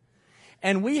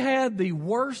 And we had the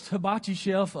worst hibachi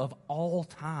chef of all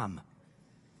time.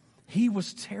 He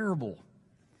was terrible.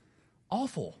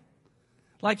 Awful.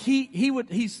 Like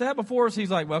he sat before us,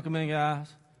 he's like, welcome in, guys.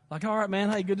 Like, all right,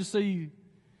 man, hey, good to see you.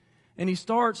 And he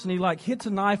starts and he like hits a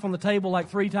knife on the table like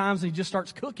 3 times and he just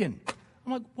starts cooking.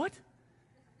 I'm like, what?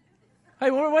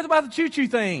 Hey, what about the choo-choo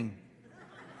thing?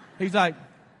 He's like,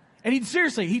 and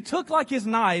he took like his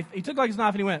knife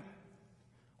and he went,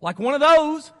 like one of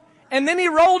those, and then he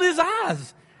rolled his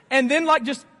eyes and then like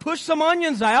just pushed some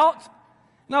onions out.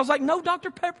 And I was like, no Dr.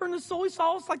 Pepper and the soy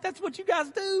sauce, like that's what you guys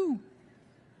do.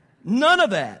 None of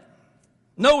that.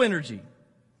 No energy.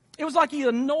 It was like he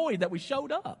annoyed that we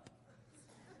showed up.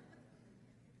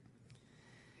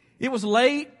 It was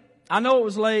late. I know it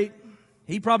was late.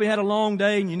 He probably had a long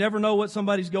day and you never know what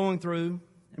somebody's going through.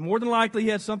 And more than likely he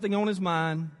had something on his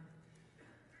mind.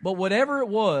 But whatever it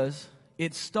was,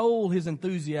 it stole his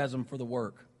enthusiasm for the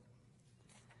work.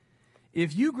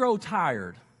 If you grow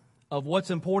tired of what's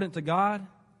important to God,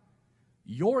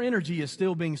 your energy is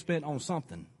still being spent on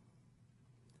something.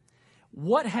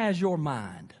 What has your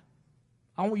mind?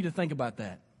 I want you to think about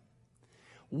that.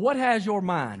 What has your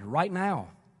mind right now?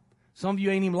 Some of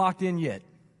you ain't even locked in yet.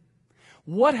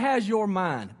 What has your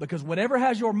mind? Because whatever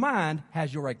has your mind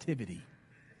has your activity.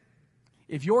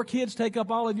 If your kids take up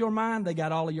all of your mind, they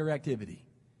got all of your activity.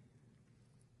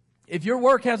 If your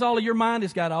work has all of your mind,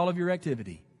 it's got all of your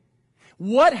activity.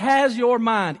 What has your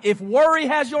mind? If worry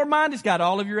has your mind, it's got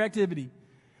all of your activity.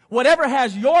 Whatever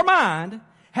has your mind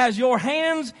has your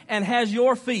hands and has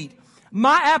your feet.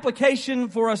 My application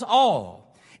for us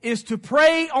all is to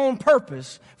pray on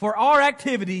purpose for our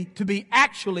activity to be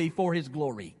actually for His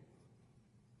glory.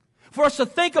 For us to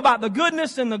think about the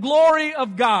goodness and the glory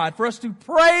of God. For us to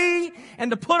pray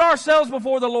and to put ourselves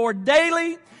before the Lord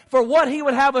daily for what He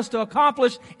would have us to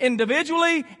accomplish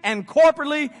individually and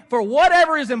corporately for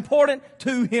whatever is important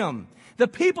to Him. The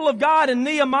people of God in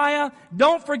Nehemiah,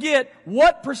 don't forget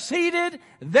what preceded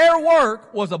their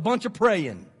work was a bunch of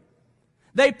praying.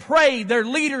 They prayed, their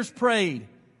leaders prayed.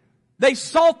 They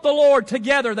sought the Lord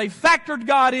together. They factored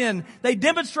God in. They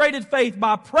demonstrated faith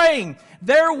by praying.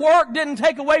 Their work didn't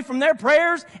take away from their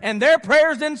prayers, and their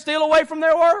prayers didn't steal away from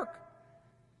their work.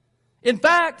 In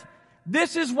fact,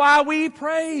 this is why we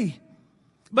pray.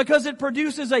 because it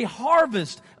produces a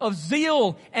harvest of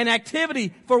zeal and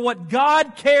activity for what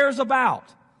God cares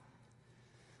about.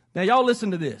 Now, y'all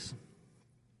listen to this.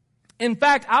 In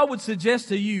fact, I would suggest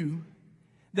to you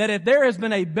that if there has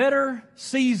been a better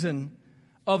season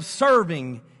of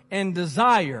serving and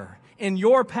desire in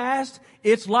your past,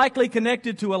 it's likely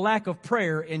connected to a lack of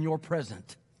prayer in your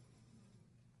present.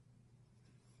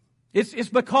 It's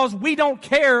because we don't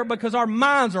care because our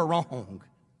minds are wrong.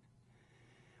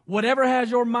 Whatever has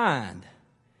your mind,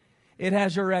 it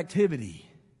has your activity.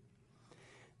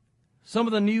 Some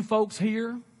of the new folks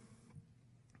here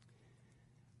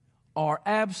are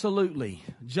absolutely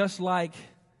just like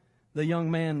the young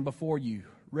man before you,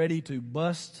 ready to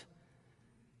bust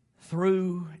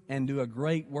through and do a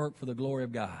great work for the glory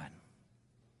of God.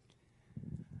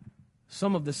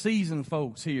 Some of the seasoned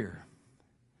folks here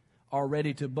are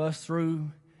ready to bust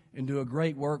through and do a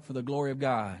great work for the glory of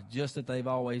God, just as they've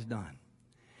always done.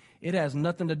 It has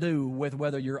nothing to do with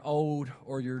whether you're old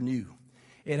or you're new.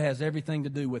 It has everything to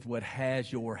do with what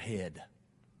has your head,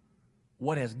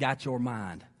 what has got your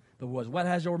mind. Because what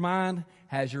has your mind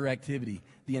has your activity.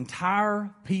 The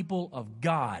entire people of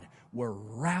God were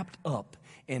wrapped up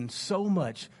in so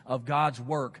much of God's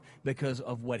work because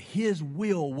of what His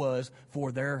will was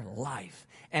for their life.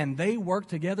 And they worked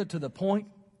together to the point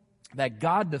that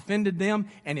God defended them,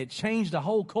 and it changed the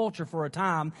whole culture for a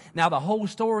time. Now, the whole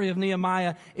story of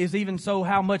Nehemiah is even so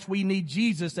how much we need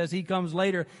Jesus as He comes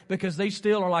later, because they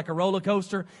still are like a roller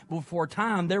coaster. But for a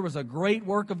time, there was a great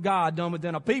work of God done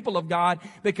within a people of God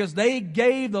because they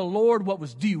gave the Lord what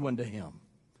was due unto Him.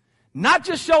 Not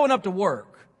just showing up to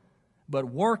work, but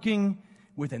working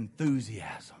with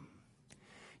enthusiasm.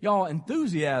 Y'all,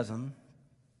 enthusiasm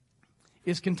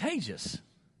is contagious.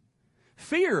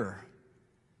 Fear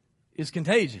is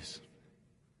contagious.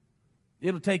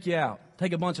 It'll take you out,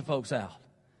 take a bunch of folks out.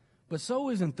 But so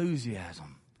is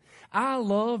enthusiasm. I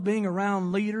love being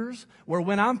around leaders where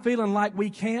when I'm feeling like we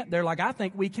can't, they're like, I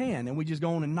think we can, and we just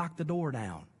go on and knock the door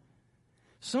down.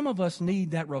 Some of us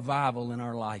need that revival in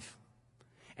our life.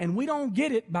 And we don't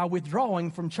get it by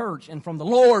withdrawing from church and from the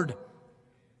Lord.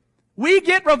 We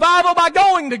get revival by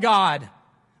going to God,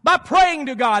 by praying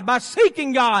to God, by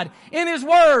seeking God in His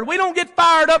Word. We don't get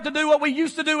fired up to do what we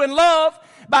used to do in love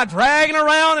by dragging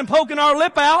around and poking our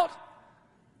lip out.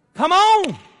 Come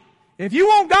on. If you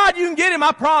want God, you can get Him,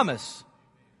 I promise.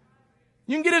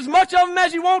 You can get as much of Him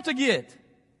as you want to get.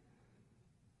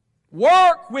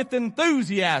 Work with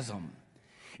enthusiasm.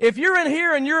 If you're in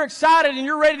here and you're excited and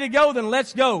you're ready to go, then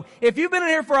let's go. If you've been in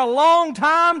here for a long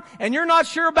time and you're not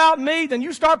sure about me, then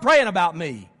you start praying about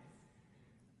me.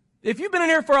 If you've been in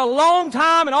here for a long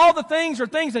time and all the things are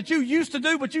things that you used to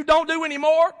do but you don't do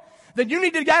anymore, then you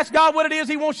need to ask God what it is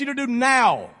He wants you to do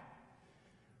now.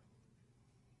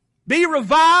 Be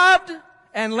revived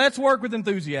and let's work with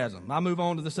enthusiasm. I move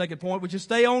on to the second point, which is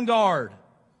stay on guard.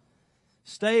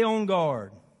 Stay on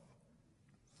guard.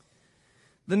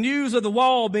 The news of the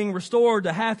wall being restored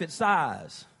to half its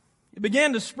size, it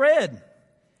began to spread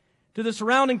to the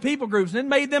surrounding people groups. And it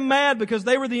made them mad because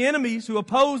they were the enemies who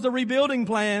opposed the rebuilding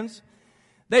plans.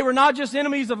 They were not just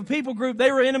enemies of a people group,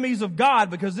 they were enemies of God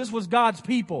because this was God's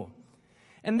people.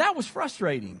 And that was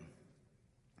frustrating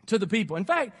to the people. In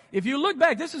fact, if you look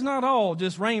back, this is not all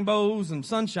just rainbows and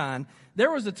sunshine.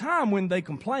 There was a time when they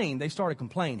complained. They started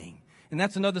complaining. And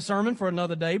that's another sermon for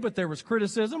another day, but there was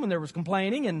criticism and there was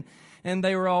complaining and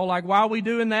they were all like, why are we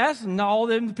doing this? And all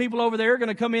the people over there are going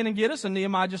to come in and get us. And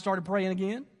Nehemiah just started praying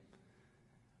again.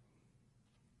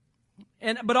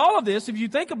 But all of this, if you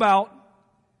think about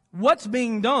what's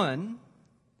being done,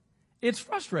 it's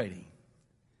frustrating.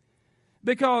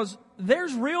 Because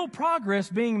there's real progress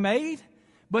being made,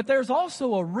 but there's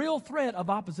also a real threat of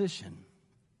opposition.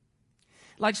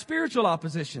 Like spiritual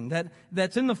opposition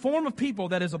that's in the form of people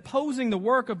that is opposing the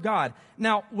work of God.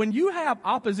 Now, when you have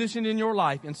opposition in your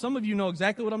life, and some of you know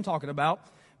exactly what I'm talking about,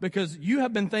 because you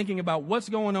have been thinking about what's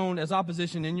going on as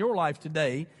opposition in your life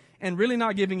today, and really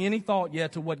not giving any thought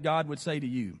yet to what God would say to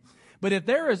you. But if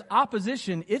there is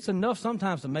opposition, it's enough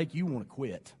sometimes to make you want to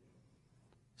quit.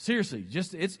 Seriously,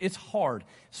 it's hard.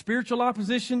 Spiritual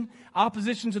opposition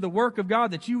to the work of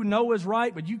God that you know is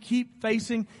right, but you keep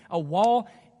facing a wall.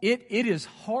 It is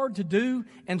hard to do,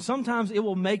 and sometimes it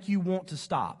will make you want to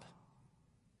stop.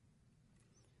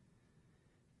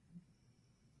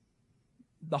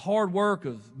 The hard work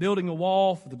of building a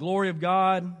wall for the glory of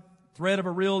God, threat of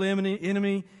a real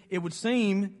enemy, it would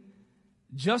seem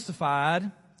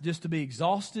justified just to be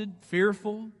exhausted,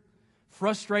 fearful,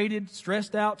 frustrated,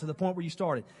 stressed out to the point where you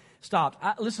stopped.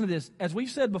 Listen to this. As we've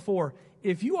said before,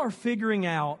 if you are figuring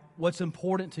out what's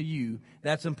important to you,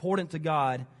 that's important to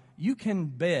God, you can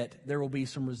bet there will be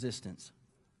some resistance.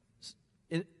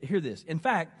 hear this. In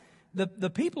fact, the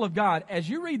people of God, as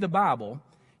you read the Bible,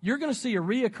 you're going to see a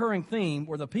reoccurring theme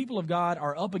where the people of God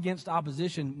are up against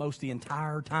opposition most the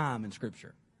entire time in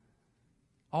Scripture.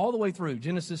 All the way through,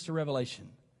 Genesis to Revelation.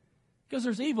 Because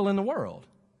there's evil in the world.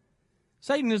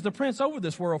 Satan is the prince over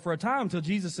this world for a time until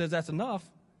Jesus says that's enough.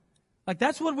 Like,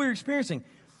 that's what we're experiencing.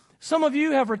 Some of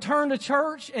you have returned to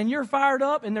church and you're fired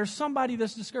up and there's somebody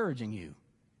that's discouraging you.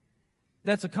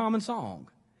 That's a common song.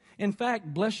 In fact,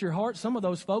 bless your heart, some of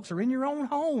those folks are in your own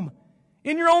home,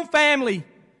 in your own family.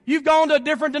 You've gone to a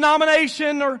different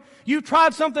denomination or you've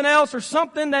tried something else or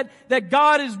something that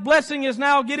God is blessing is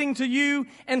now getting to you,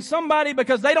 and somebody,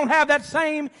 because they don't have that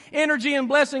same energy and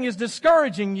blessing, is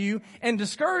discouraging you, and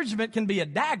discouragement can be a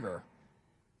dagger.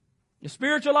 A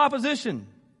spiritual opposition.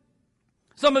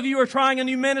 Some of you are trying a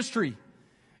new ministry.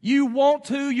 You want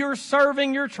to, you're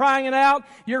serving, you're trying it out,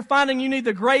 you're finding you need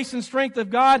the grace and strength of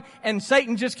God, and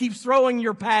Satan just keeps throwing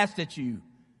your past at you.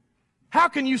 How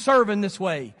can you serve in this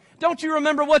way? Don't you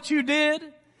remember what you did?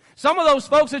 Some of those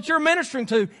folks that you're ministering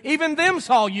to, even them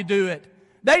saw you do it.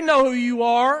 They know who you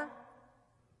are.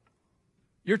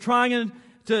 You're trying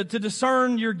to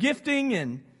discern your gifting,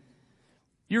 and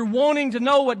you're wanting to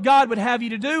know what God would have you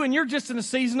to do, and you're just in a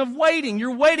season of waiting.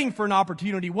 You're waiting for an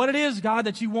opportunity. What it is, God,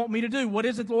 that you want me to do? What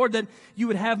is it, Lord, that you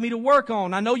would have me to work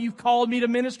on? I know you've called me to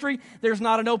ministry. There's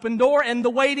not an open door, and the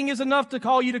waiting is enough to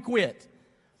call you to quit.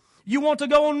 You want to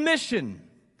go on mission.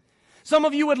 Some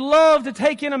of you would love to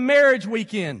take in a marriage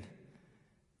weekend.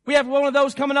 We have one of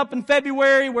those coming up in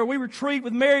February where we retreat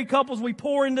with married couples. We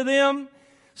pour into them.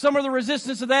 Some of the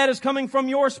resistance of that is coming from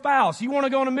your spouse. You want to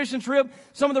go on a mission trip?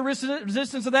 Some of the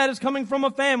resistance of that is coming from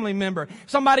a family member.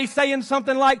 Somebody saying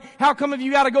something like, how come if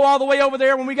you got to go all the way over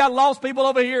there when we got lost people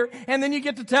over here? And then you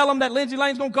get to tell them that Lindsay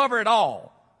Lane's going to cover it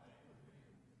all.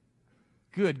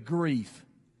 Good grief.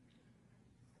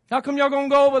 How come y'all going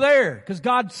to go over there? Because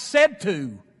God said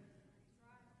to.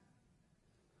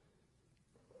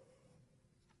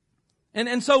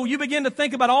 And so you begin to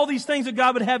think about all these things that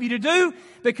God would have you to do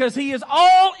because He is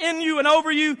all in you and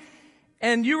over you,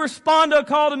 and you respond to a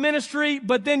call to ministry,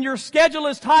 but then your schedule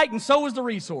is tight and so is the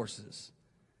resources.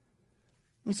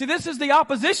 You see, this is the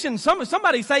opposition.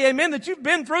 Somebody say amen that you've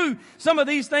been through some of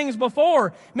these things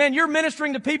before. Man, you're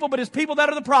ministering to people, but it's people that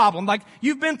are the problem. Like,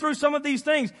 you've been through some of these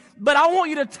things. But I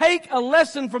want you to take a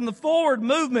lesson from the forward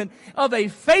movement of a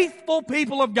faithful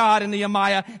people of God in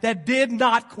Nehemiah that did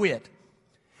not quit.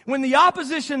 When the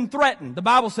opposition threatened, the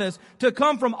Bible says, to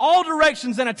come from all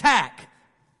directions and attack,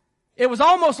 it was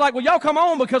almost like, well, y'all come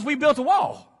on because we built a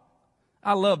wall.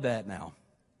 I love that now.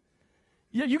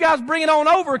 You guys bring it on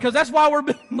over because that's why we're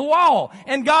building the wall.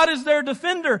 And God is their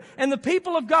defender. And the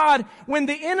people of God, when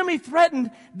the enemy threatened,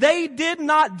 they did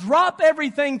not drop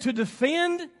everything to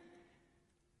defend.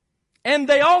 And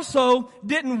they also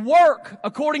didn't work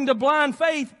according to blind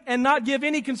faith and not give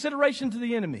any consideration to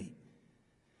the enemy.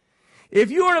 If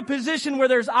you are in a position where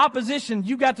there's opposition,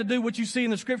 you got to do what you see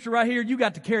in the scripture right here. You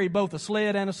got to carry both a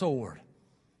sled and a sword.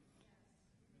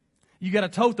 You got to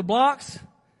tote the blocks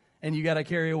and you got to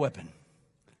carry a weapon.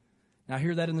 Now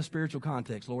hear that in the spiritual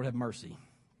context. Lord have mercy.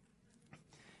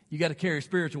 You got to carry a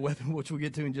spiritual weapon, which we'll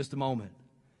get to in just a moment.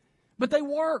 But they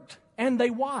worked and they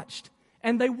watched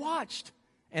and they watched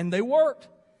and they worked.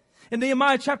 In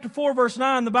Nehemiah chapter 4 verse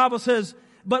 9, the Bible says,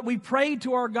 but we prayed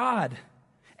to our God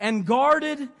and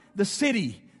guarded the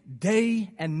city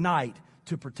day and night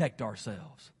to protect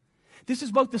ourselves. This is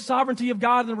both the sovereignty of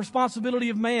God and the responsibility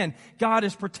of man. God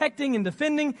is protecting and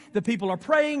defending. The people are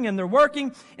praying and they're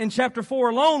working. In chapter 4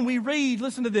 alone, we read,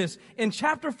 listen to this, in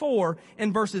chapter 4,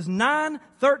 in verses 9,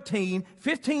 13,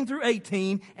 15 through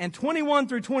 18, and 21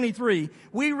 through 23,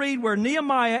 we read where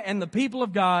Nehemiah and the people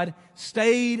of God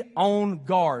stayed on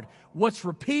guard. What's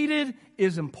repeated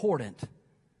is important.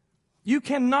 You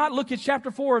cannot look at chapter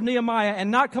 4 of Nehemiah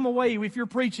and not come away if you're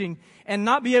preaching and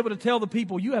not be able to tell the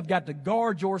people you have got to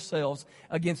guard yourselves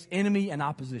against enemy and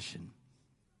opposition.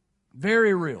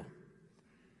 Very real.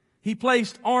 He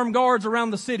placed armed guards around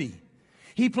the city.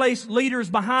 He placed leaders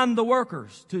behind the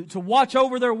workers to watch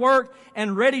over their work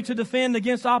and ready to defend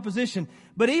against opposition.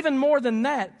 But even more than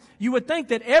that, you would think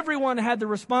that everyone had the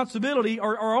responsibility,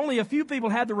 or only a few people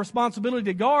had the responsibility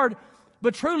to guard,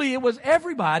 but truly it was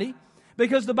everybody.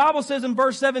 Because the Bible says in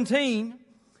verse 17,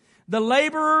 the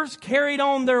laborers carried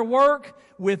on their work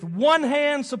with one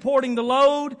hand supporting the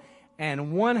load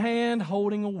and one hand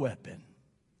holding a weapon.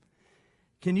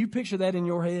 Can you picture that in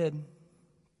your head?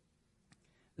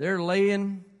 They're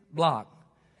laying block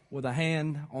with a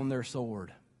hand on their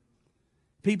sword.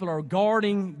 People are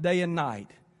guarding day and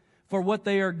night. For what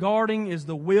they are guarding is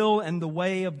the will and the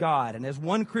way of God. And as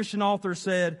one Christian author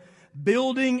said,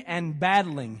 building and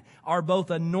battling are both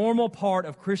a normal part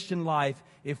of Christian life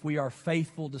if we are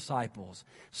faithful disciples.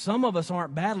 Some of us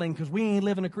aren't battling because we ain't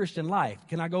living a Christian life.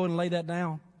 Can I go and lay that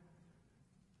down?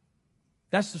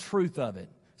 That's the truth of it.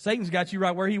 Satan's got you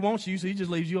right where he wants you, so he just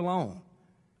leaves you alone.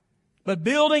 But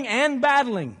building and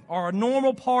battling are a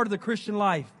normal part of the Christian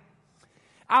life.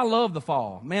 I love the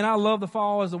fall. Man, I love the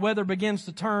fall. As the weather begins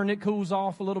to turn, it cools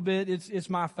off a little bit. It's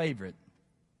my favorite.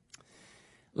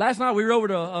 Last night we were over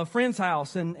to a friend's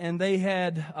house and they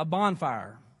had a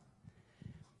bonfire.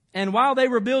 And while they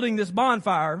were building this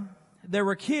bonfire, there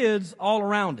were kids all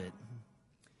around it.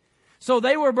 So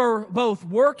they were both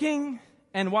working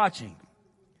and watching.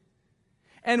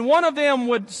 And one of them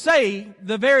would say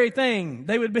the very thing.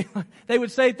 They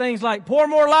would say things like, pour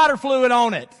more lighter fluid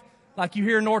on it. Like you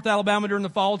hear in North Alabama during the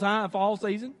fall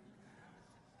season.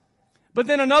 But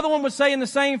then another one would say in the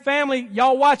same family,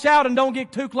 y'all watch out and don't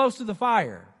get too close to the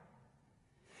fire.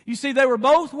 You see, they were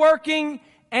both working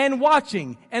and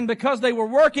watching. And because they were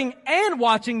working and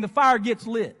watching, the fire gets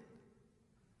lit.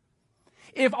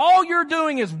 If all you're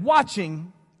doing is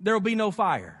watching, there will be no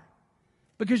fire.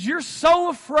 Because you're so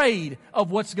afraid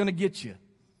of what's going to get you.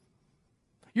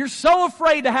 You're so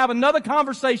afraid to have another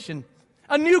conversation,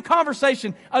 a new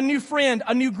friend,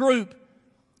 a new group.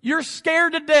 You're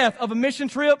scared to death of a mission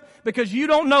trip because you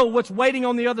don't know what's waiting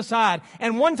on the other side.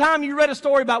 And one time you read a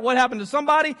story about what happened to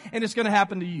somebody, and it's going to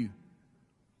happen to you.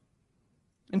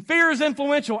 And fear is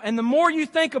influential. And the more you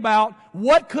think about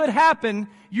what could happen,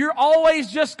 you're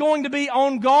always just going to be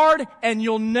on guard, and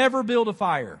you'll never build a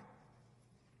fire.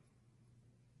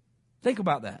 Think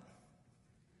about that.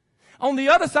 On the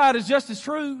other side is just as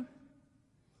true.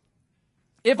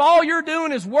 If all you're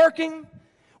doing is working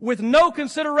with no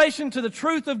consideration to the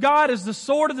truth of God as the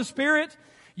sword of the Spirit,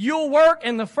 you'll work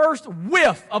and the first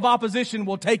whiff of opposition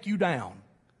will take you down.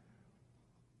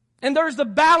 And there's the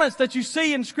balance that you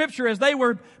see in Scripture as they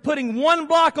were putting one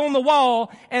block on the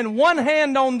wall and one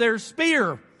hand on their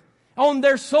spear, on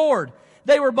their sword.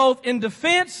 They were both in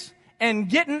defense and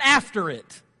getting after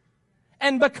it.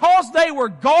 And because they were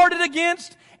guarded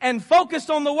against and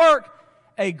focused on the work,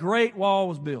 a great wall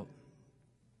was built.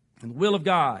 And the will of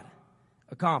God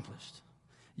accomplished.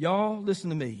 Y'all, listen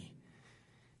to me.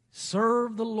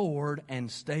 Serve the Lord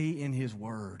and stay in His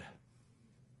Word.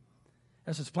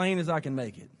 That's as plain as I can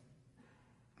make it.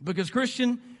 Because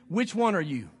Christian, which one are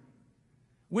you?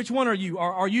 Which one are you?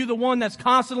 Are you the one that's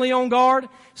constantly on guard,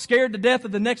 scared to death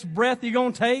of the next breath you're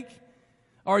going to take?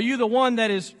 Are you the one that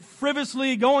is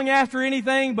frivolously going after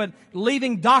anything but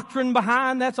leaving doctrine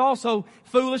behind? That's also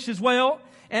foolish as well.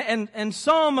 And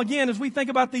some, again, as we think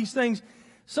about these things,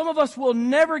 some of us will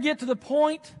never get to the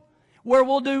point where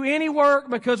we'll do any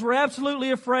work because we're absolutely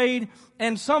afraid,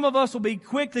 and some of us will be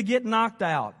quick to get knocked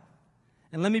out.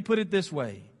 And let me put it this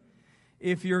way.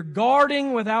 If you're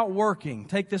guarding without working,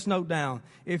 take this note down.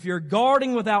 If you're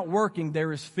guarding without working,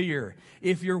 there is fear.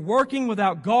 If you're working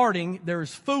without guarding, there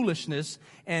is foolishness.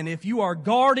 And if you are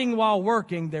guarding while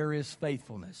working, there is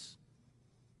faithfulness.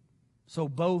 So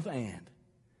both and.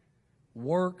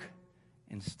 Work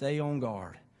and stay on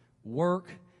guard. Work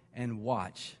and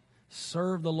watch.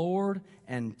 Serve the Lord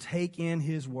and take in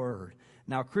His Word.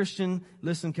 Now, Christian,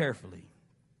 listen carefully.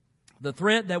 The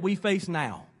threat that we face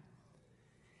now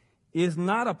is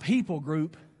not a people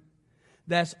group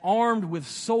that's armed with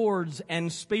swords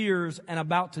and spears and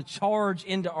about to charge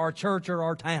into our church or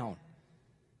our town.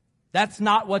 That's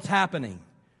not what's happening.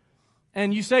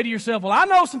 And you say to yourself, well, I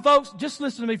know some folks. Just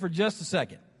listen to me for just a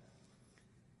second.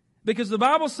 Because the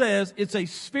Bible says it's a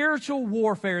spiritual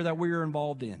warfare that we are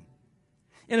involved in.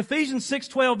 In Ephesians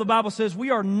 6:12, the Bible says we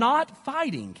are not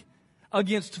fighting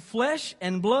against flesh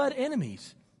and blood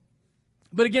enemies,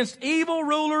 but against evil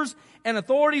rulers and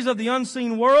authorities of the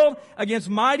unseen world, against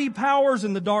mighty powers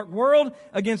in the dark world,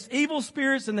 against evil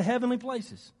spirits in the heavenly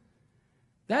places.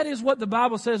 That is what the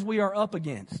Bible says we are up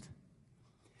against.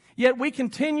 Yet we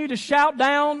continue to shout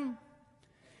down.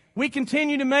 We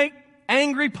continue to make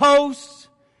angry posts.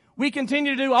 We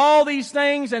continue to do all these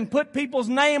things and put people's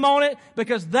name on it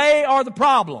because they are the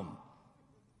problem.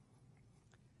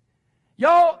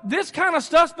 Y'all, this kind of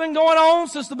stuff's been going on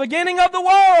since the beginning of the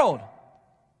world.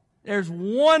 There's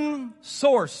one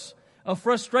source of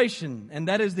frustration, and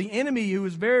that is the enemy who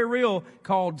is very real,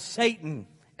 called Satan,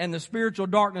 and the spiritual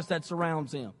darkness that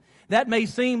surrounds him. That may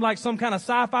seem like some kind of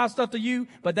sci-fi stuff to you,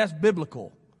 but that's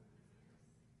biblical.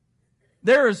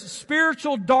 There is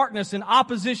spiritual darkness and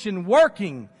opposition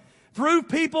working through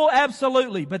people,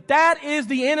 absolutely. But that is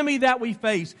the enemy that we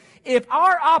face. If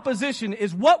our opposition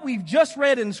is what we've just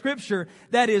read in Scripture,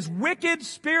 that is wicked,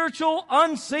 spiritual,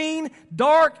 unseen,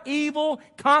 dark, evil,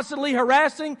 constantly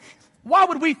harassing, Why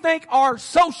would we think our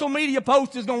social media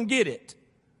post is going to get it?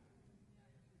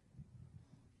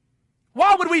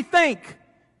 Why would we think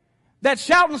that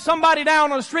shouting somebody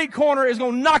down on a street corner is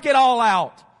going to knock it all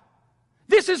out?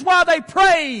 This is why they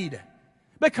prayed,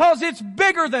 because it's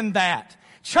bigger than that.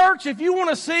 Church, if you want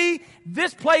to see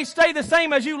this place stay the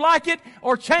same as you like it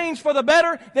or change for the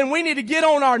better, then we need to get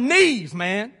on our knees,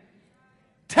 man.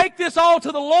 Take this all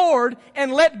to the Lord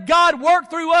and let God work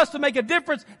through us to make a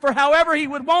difference for however He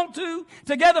would want to,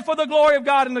 together for the glory of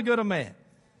God and the good of man.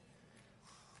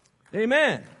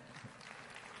 Amen.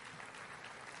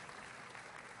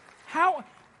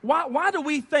 Why do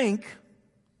we think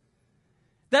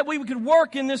that we could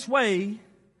work in this way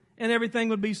and everything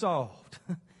would be solved?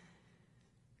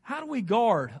 How do we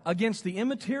guard against the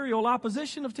immaterial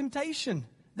opposition of temptation?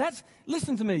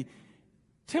 Listen to me.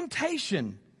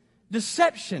 Temptation,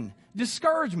 deception,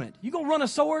 discouragement. You gonna run a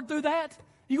sword through that?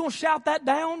 You gonna shout that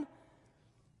down?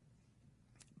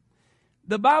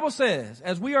 The Bible says,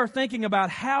 as we are thinking about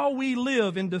how we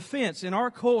live in defense in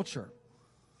our culture,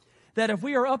 that if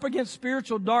we are up against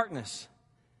spiritual darkness,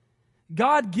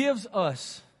 God gives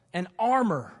us an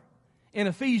armor in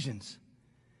Ephesians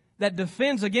that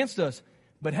defends against us.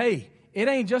 But hey, it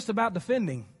ain't just about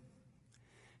defending,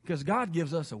 because God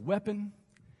gives us a weapon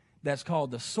that's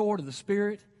called the sword of the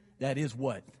Spirit. That is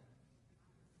what?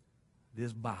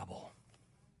 This Bible.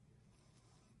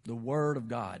 The Word of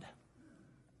God.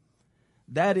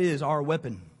 That is our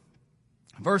weapon.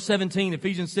 Verse 17,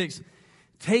 Ephesians 6,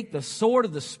 take the sword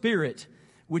of the Spirit,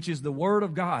 which is the Word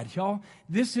of God. Y'all,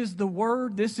 this is the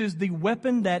Word. This is the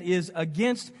weapon that is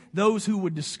against those who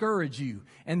would discourage you.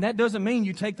 And that doesn't mean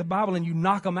you take the Bible and you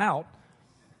knock them out.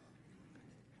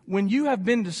 When you have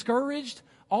been discouraged,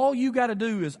 all you got to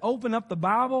do is open up the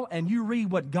Bible and you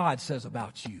read what God says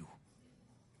about you.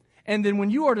 And then when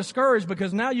you are discouraged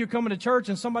because now you're coming to church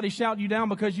and somebody shouting you down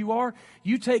because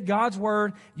you take God's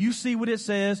Word, you see what it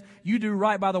says, you do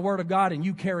right by the Word of God, and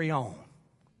you carry on.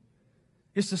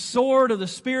 It's the sword of the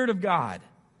Spirit of God.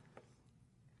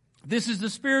 This is the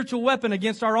spiritual weapon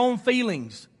against our own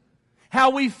feelings.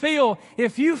 How we feel.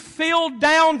 If you feel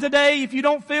down today, if you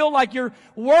don't feel like you're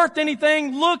worth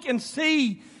anything, look and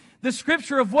see the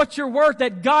scripture of what you're worth,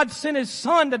 that God sent His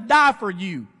Son to die for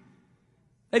you.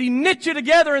 That He knit you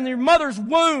together in your mother's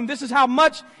womb. This is how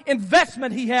much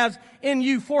investment He has in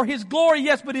you for His glory,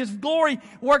 yes, but His glory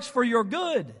works for your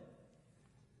good.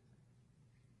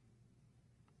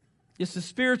 It's a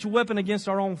spiritual weapon against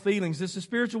our own feelings. It's a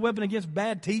spiritual weapon against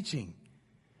bad teaching.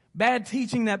 Bad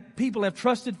teaching that people have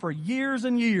trusted for years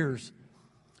and years.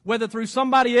 Whether through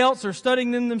somebody else or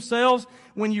studying them themselves.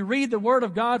 When you read the Word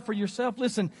of God for yourself,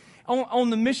 listen, on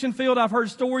the mission field, I've heard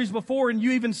stories before, and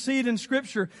you even see it in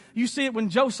Scripture. You see it when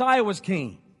Josiah was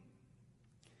king.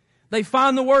 They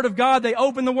find the Word of God, they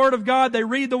open the Word of God, they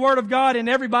read the Word of God, and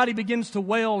everybody begins to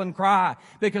wail and cry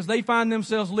because they find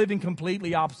themselves living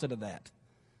completely opposite of that.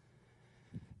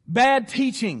 Bad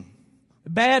teaching,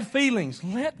 bad feelings.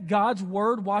 Let God's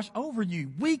Word wash over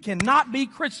you. We cannot be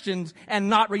Christians and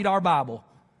not read our Bible.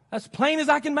 That's plain as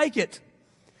I can make it.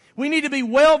 We need to be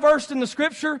well versed in the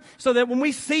Scripture so that when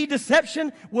we see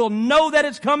deception, we'll know that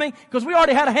it's coming, because we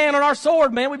already had a hand on our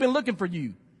sword, man. We've been looking for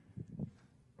you.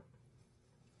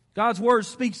 God's Word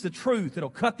speaks the truth. It'll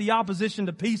cut the opposition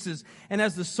to pieces. And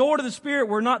as the sword of the Spirit,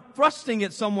 we're not thrusting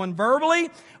at someone verbally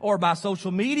or by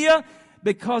social media,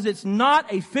 because it's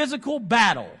not a physical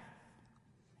battle.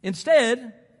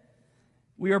 Instead,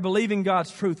 we are believing God's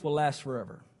truth will last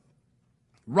forever.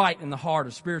 Right in the heart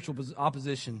of spiritual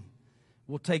opposition,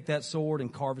 we'll take that sword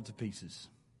and carve it to pieces.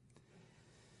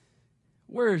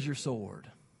 Where is your sword?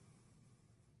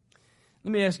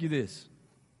 Let me ask you this.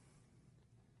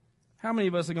 How many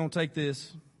of us are going to take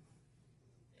this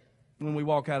when we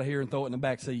walk out of here and throw it in the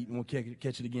back seat and we'll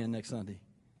catch it again next Sunday?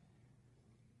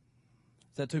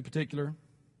 Is that too particular?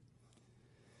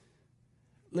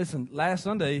 Listen, last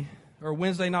Sunday, or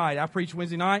Wednesday night, I preached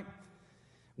Wednesday night,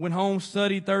 went home,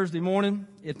 studied Thursday morning.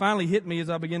 It finally hit me as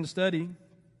I began to study.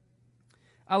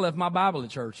 I left my Bible at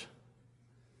church.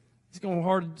 It's going to be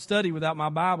hard to study without my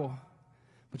Bible.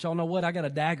 But y'all know what? I got a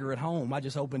dagger at home. I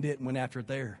just opened it and went after it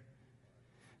there.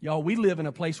 Y'all, we live in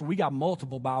a place where we got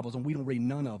multiple Bibles and we don't read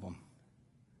none of them.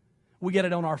 We get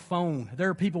it on our phone. There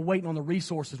are people waiting on the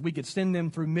resources. We could send them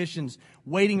through missions,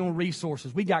 waiting on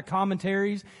resources. We got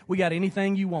commentaries. We got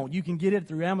anything you want. You can get it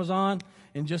through Amazon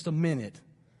in just a minute.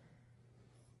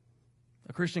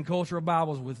 A Christian culture of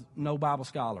Bibles with no Bible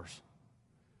scholars.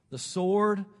 The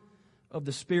sword of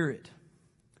the Spirit.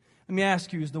 Let me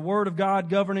ask you, is the Word of God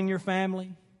governing your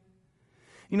family?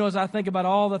 You know, as I think about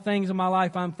all the things in my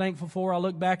life I'm thankful for, I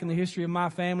look back in the history of my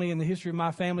family and the history of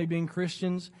my family being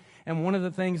Christians. And one of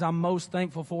the things I'm most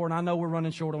thankful for, and I know we're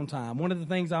running short on time, one of the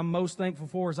things I'm most thankful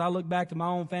for as I look back to my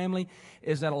own family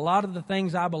is that a lot of the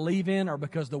things I believe in are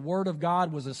because the Word of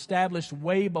God was established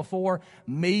way before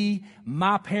me,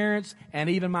 my parents, and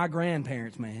even my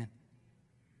grandparents, man.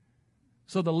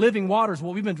 So the living water is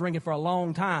what we've been drinking for a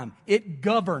long time. It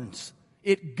governs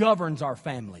our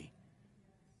family.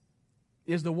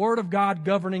 Is the Word of God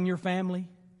governing your family?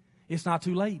 It's not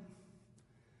too late.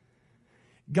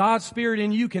 God's Spirit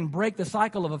in you can break the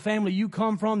cycle of a family you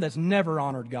come from that's never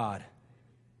honored God.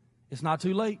 It's not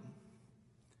too late.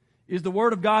 Is the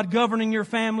Word of God governing your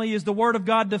family? Is the Word of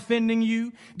God defending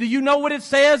you? Do you know what it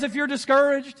says if you're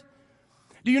discouraged?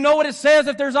 Do you know what it says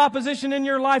if there's opposition in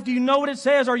your life? Do you know what it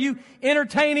says? Are you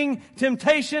entertaining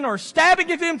temptation or stabbing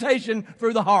at temptation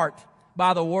through the heart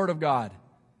by the Word of God?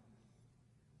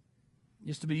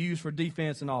 It's to be used for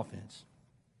defense and offense.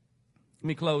 Let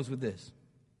me close with this.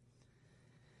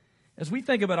 As we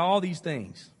think about all these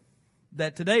things,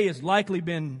 that today has likely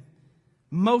been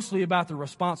mostly about the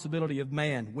responsibility of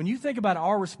man. When you think about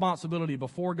our responsibility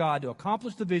before God to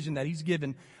accomplish the vision that He's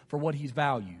given for what He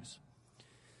values,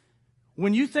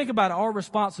 when you think about our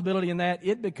responsibility in that,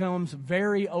 it becomes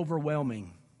very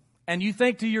overwhelming. And you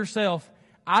think to yourself,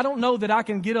 I don't know that I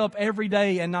can get up every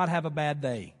day and not have a bad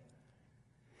day.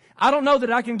 I don't know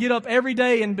that I can get up every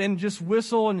day and just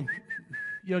whistle and,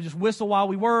 just whistle while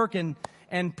we work and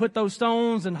put those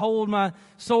stones and hold my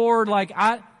sword. Like,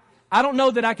 I don't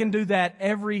know that I can do that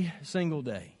every single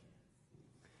day.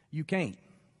 You can't.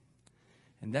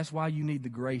 And that's why you need the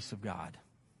grace of God.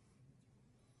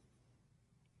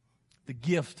 The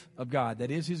gift of God, that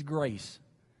is His grace.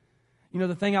 You know,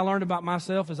 the thing I learned about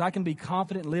myself is I can be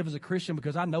confident and live as a Christian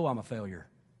because I know I'm a failure.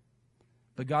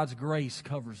 But God's grace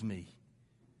covers me.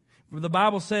 The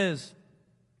Bible says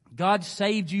God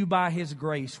saved you by His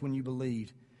grace when you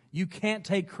believed. You can't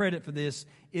take credit for this.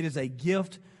 It is a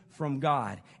gift from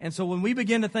God. And so when we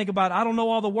begin to think about, I don't know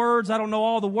all the words, I don't know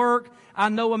all the work, I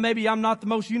know maybe I'm not the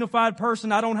most unified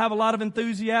person, I don't have a lot of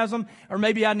enthusiasm, or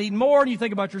maybe I need more, and you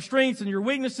think about your strengths and your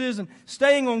weaknesses and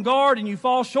staying on guard and you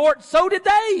fall short, so did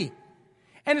they.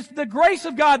 And it's the grace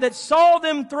of God that saw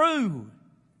them through.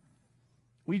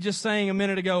 We just sang a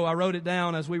minute ago, I wrote it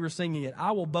down as we were singing it,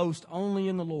 I will boast only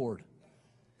in the Lord.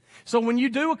 So when you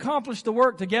do accomplish the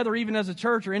work together, even as a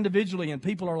church or individually, and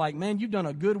people are like, man, you've done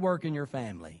a good work in your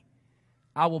family,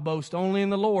 I will boast only in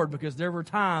the Lord, because there were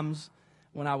times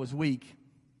when I was weak.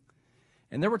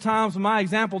 And there were times when my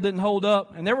example didn't hold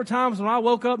up. And there were times when I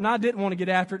woke up and I didn't want to get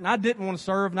after it, and I didn't want to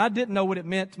serve, and I didn't know what it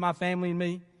meant to my family and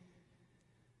me.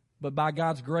 But by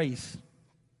God's grace,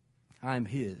 I am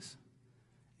His.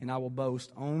 And I will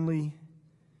boast only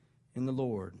in the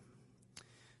Lord.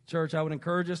 Church, I would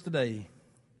encourage us today,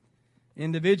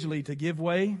 individually, to give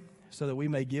way so that we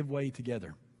may give way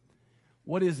together.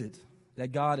 What is it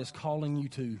that God is calling you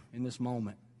to in this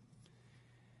moment?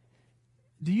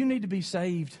 Do you need to be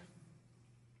saved?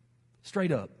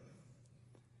 Straight up.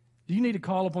 Do you need to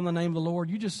call upon the name of the Lord?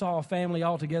 You just saw a family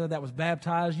all together that was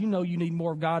baptized. You know you need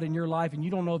more of God in your life, and you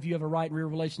don't know if you have a right and real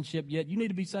relationship yet. You need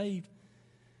to be saved.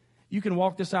 You can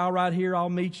walk this aisle right here. I'll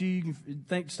meet you. You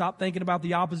can stop thinking about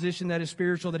the opposition that is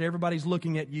spiritual, that everybody's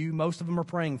looking at you. Most of them are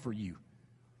praying for you.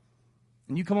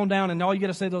 And you come on down, and all you got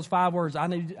to say those 5 words, I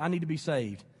need to be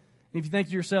saved. And if you think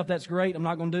to yourself, that's great, I'm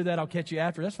not going to do that, I'll catch you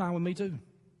after, that's fine with me too.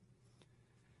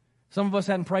 Some of us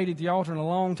hadn't prayed at the altar in a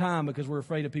long time because we're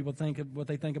afraid of people think what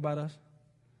they think about us.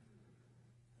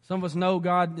 Some of us know,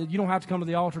 God, you don't have to come to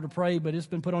the altar to pray, but it's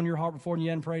been put on your heart before and you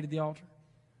hadn't prayed at the altar.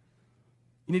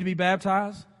 You need to be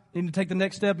baptized. You need to take the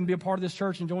next step and be a part of this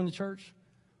church and join the church.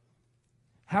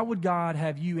 How would God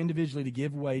have you individually to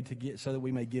give way so that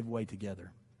we may give way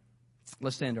together?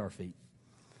 Let's stand to our feet.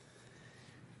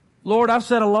 Lord, I've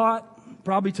said a lot,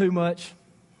 probably too much.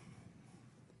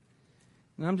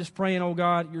 And I'm just praying, oh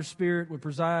God, your Spirit would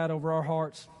preside over our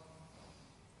hearts.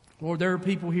 Lord, there are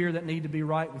people here that need to be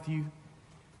right with you.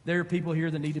 There are people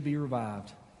here that need to be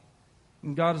revived.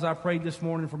 And God, as I prayed this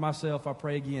morning for myself, I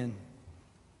pray again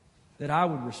that I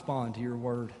would respond to your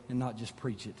word and not just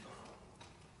preach it.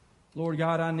 Lord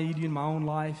God, I need you in my own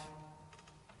life.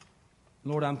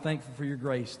 Lord, I'm thankful for your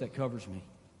grace that covers me.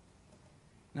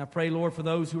 And I pray, Lord, for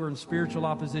those who are in spiritual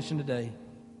opposition today,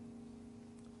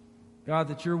 God,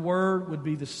 that your word would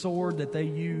be the sword that they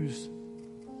use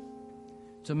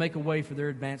to make a way for their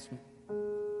advancement.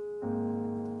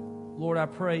 Lord, I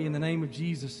pray in the name of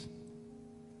Jesus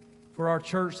for our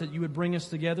church that you would bring us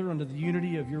together under the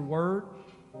unity of your word.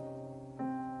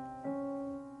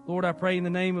 Lord, I pray in the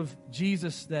name of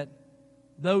Jesus that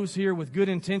those here with good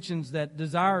intentions that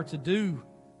desire to do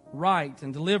right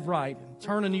and to live right,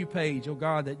 turn a new page, oh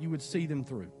God, that you would see them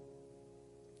through.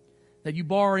 That you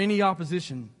bar any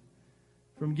opposition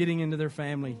from getting into their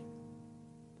family.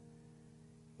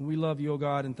 We love you, oh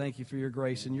God, and thank you for your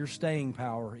grace and your staying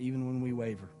power even when we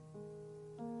waver.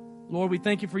 Lord, we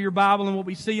thank you for your Bible and what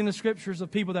we see in the Scriptures of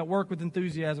people that work with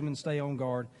enthusiasm and stay on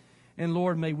guard. And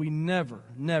Lord, may we never,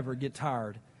 never get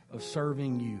tired of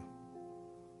serving you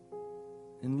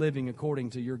and living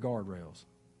according to your guardrails.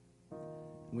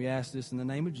 We ask this in the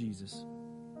name of Jesus.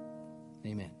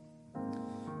 Amen.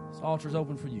 This altar is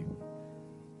open for you.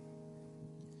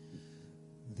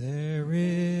 There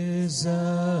is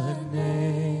a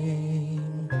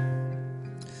name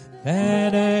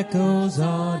that echoes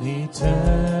on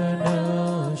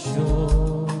eternal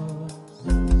shores,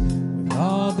 with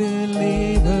all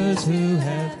believers who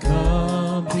have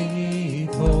come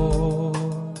before.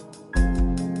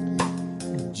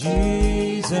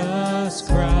 Jesus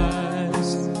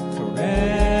Christ forevermore.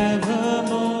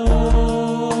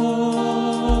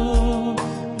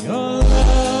 Your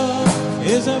love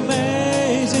is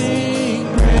amazing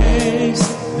grace,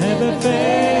 never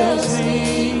fails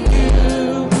me.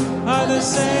 You are the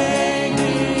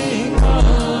saving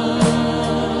one.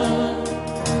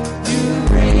 You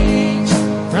reach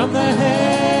from the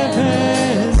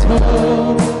heavens,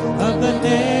 hope of the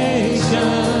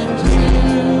nations.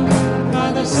 You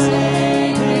are the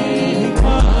saving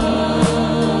one.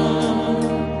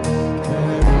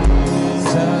 There is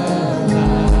a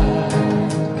light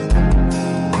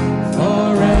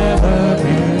forever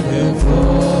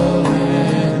beautiful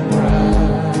and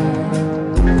bright,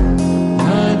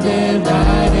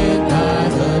 undivided by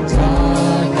the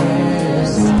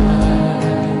darkest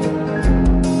night.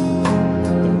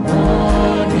 The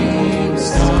morning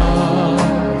star,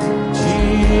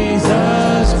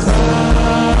 Jesus Christ.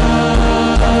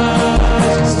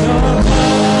 Your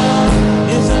love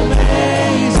is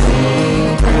amazing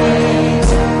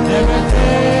grace, never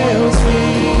fails me.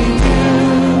 You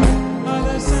are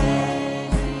the saving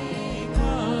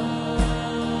one.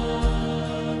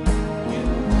 You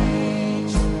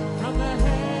reach from the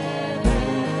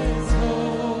heavens,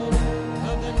 hope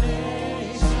of the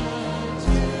nations.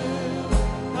 You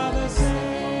are the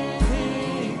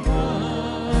saving one.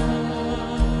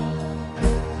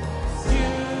 You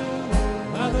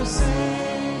are the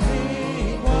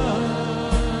saving one.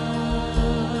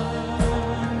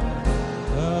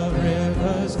 The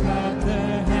rivers clap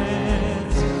their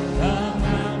hands, the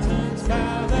mountains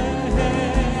bow their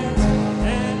heads,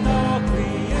 and all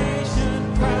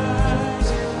creation cries,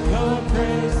 your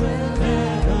praise will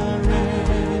never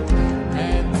end.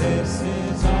 And this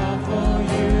is all for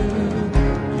you,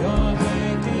 you're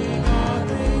making all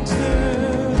things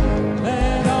new.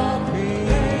 Let all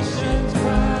creations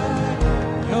cry,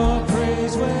 your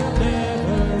praise will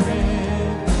never end.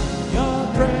 Your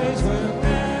praise will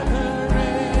never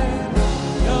end.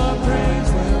 Your praise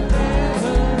will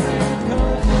never end.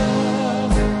 Your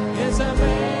love is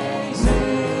amazing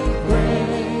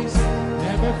grace,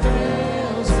 never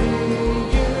fails me.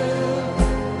 You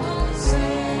are the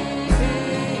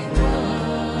saving one.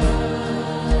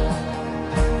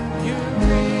 You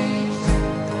reach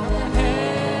from the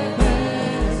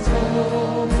heavens,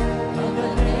 hope of the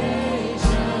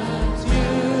nations.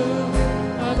 You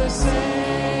are the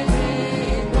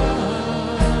saving one.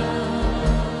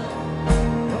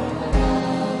 Your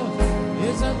love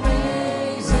is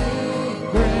amazing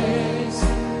grace,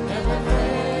 never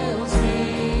fails me.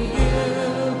 You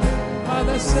are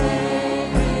the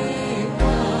saving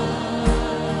one.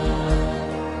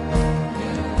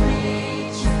 You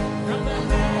reach from the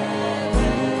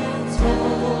heavens,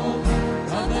 hope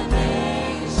of the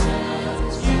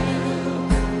nations. You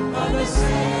are the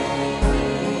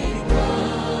saving one.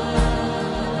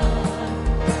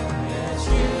 Yes,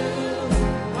 you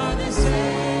are the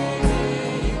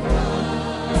saving one.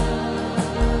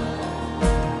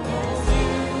 Yes, you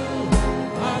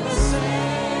are the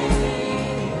saving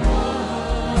one.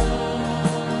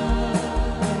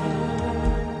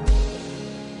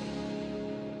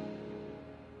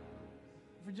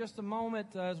 For just a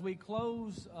moment, as we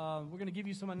close, we're going to give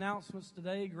you some announcements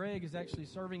today. Greg is actually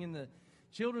serving in the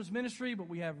children's ministry, but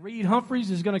we have Reed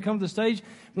Humphreys is going to come to the stage.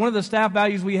 One of the staff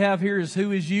values we have here is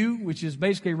Who Is You, which is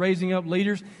basically raising up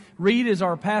leaders. Reed is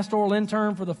our pastoral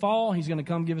intern for the fall. He's going to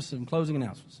come give us some closing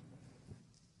announcements.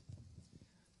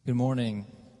 Good morning.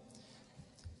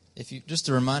 Just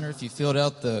a reminder, if you filled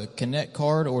out the Connect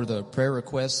card or the prayer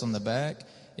requests on the back,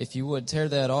 if you would tear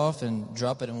that off and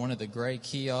drop it in one of the gray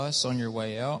kiosks on your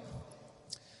way out.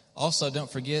 Also, don't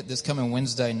forget, this coming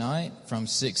Wednesday night from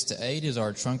 6 to 8 is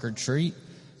our trunk or treat.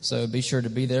 So be sure to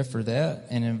be there for that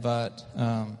and invite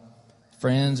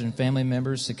friends and family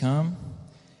members to come.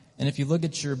 And if you look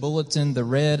at your bulletin, the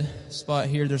red spot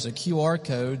here, there's a QR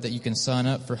code that you can sign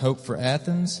up for Hope for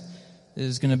Athens. It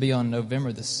is going to be on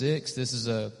November the 6th. This is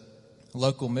a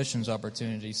local missions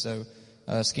opportunity. So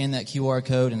scan that QR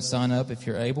code and sign up if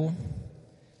you're able.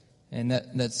 And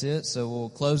that's it. So we'll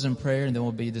close in prayer and then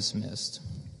we'll be dismissed.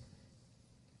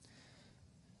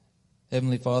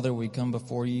 Heavenly Father, we come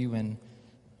before you and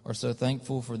are so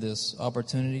thankful for this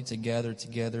opportunity to gather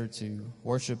together to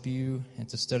worship you and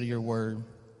to study your word.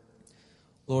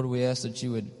 Lord, we ask that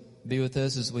you would be with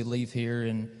us as we leave here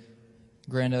and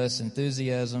grant us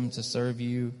enthusiasm to serve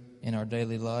you in our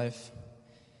daily life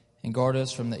and guard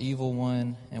us from the evil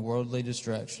one and worldly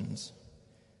distractions.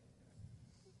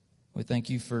 We thank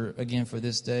you again for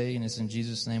this day, and it's in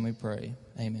Jesus' name we pray.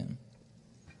 Amen.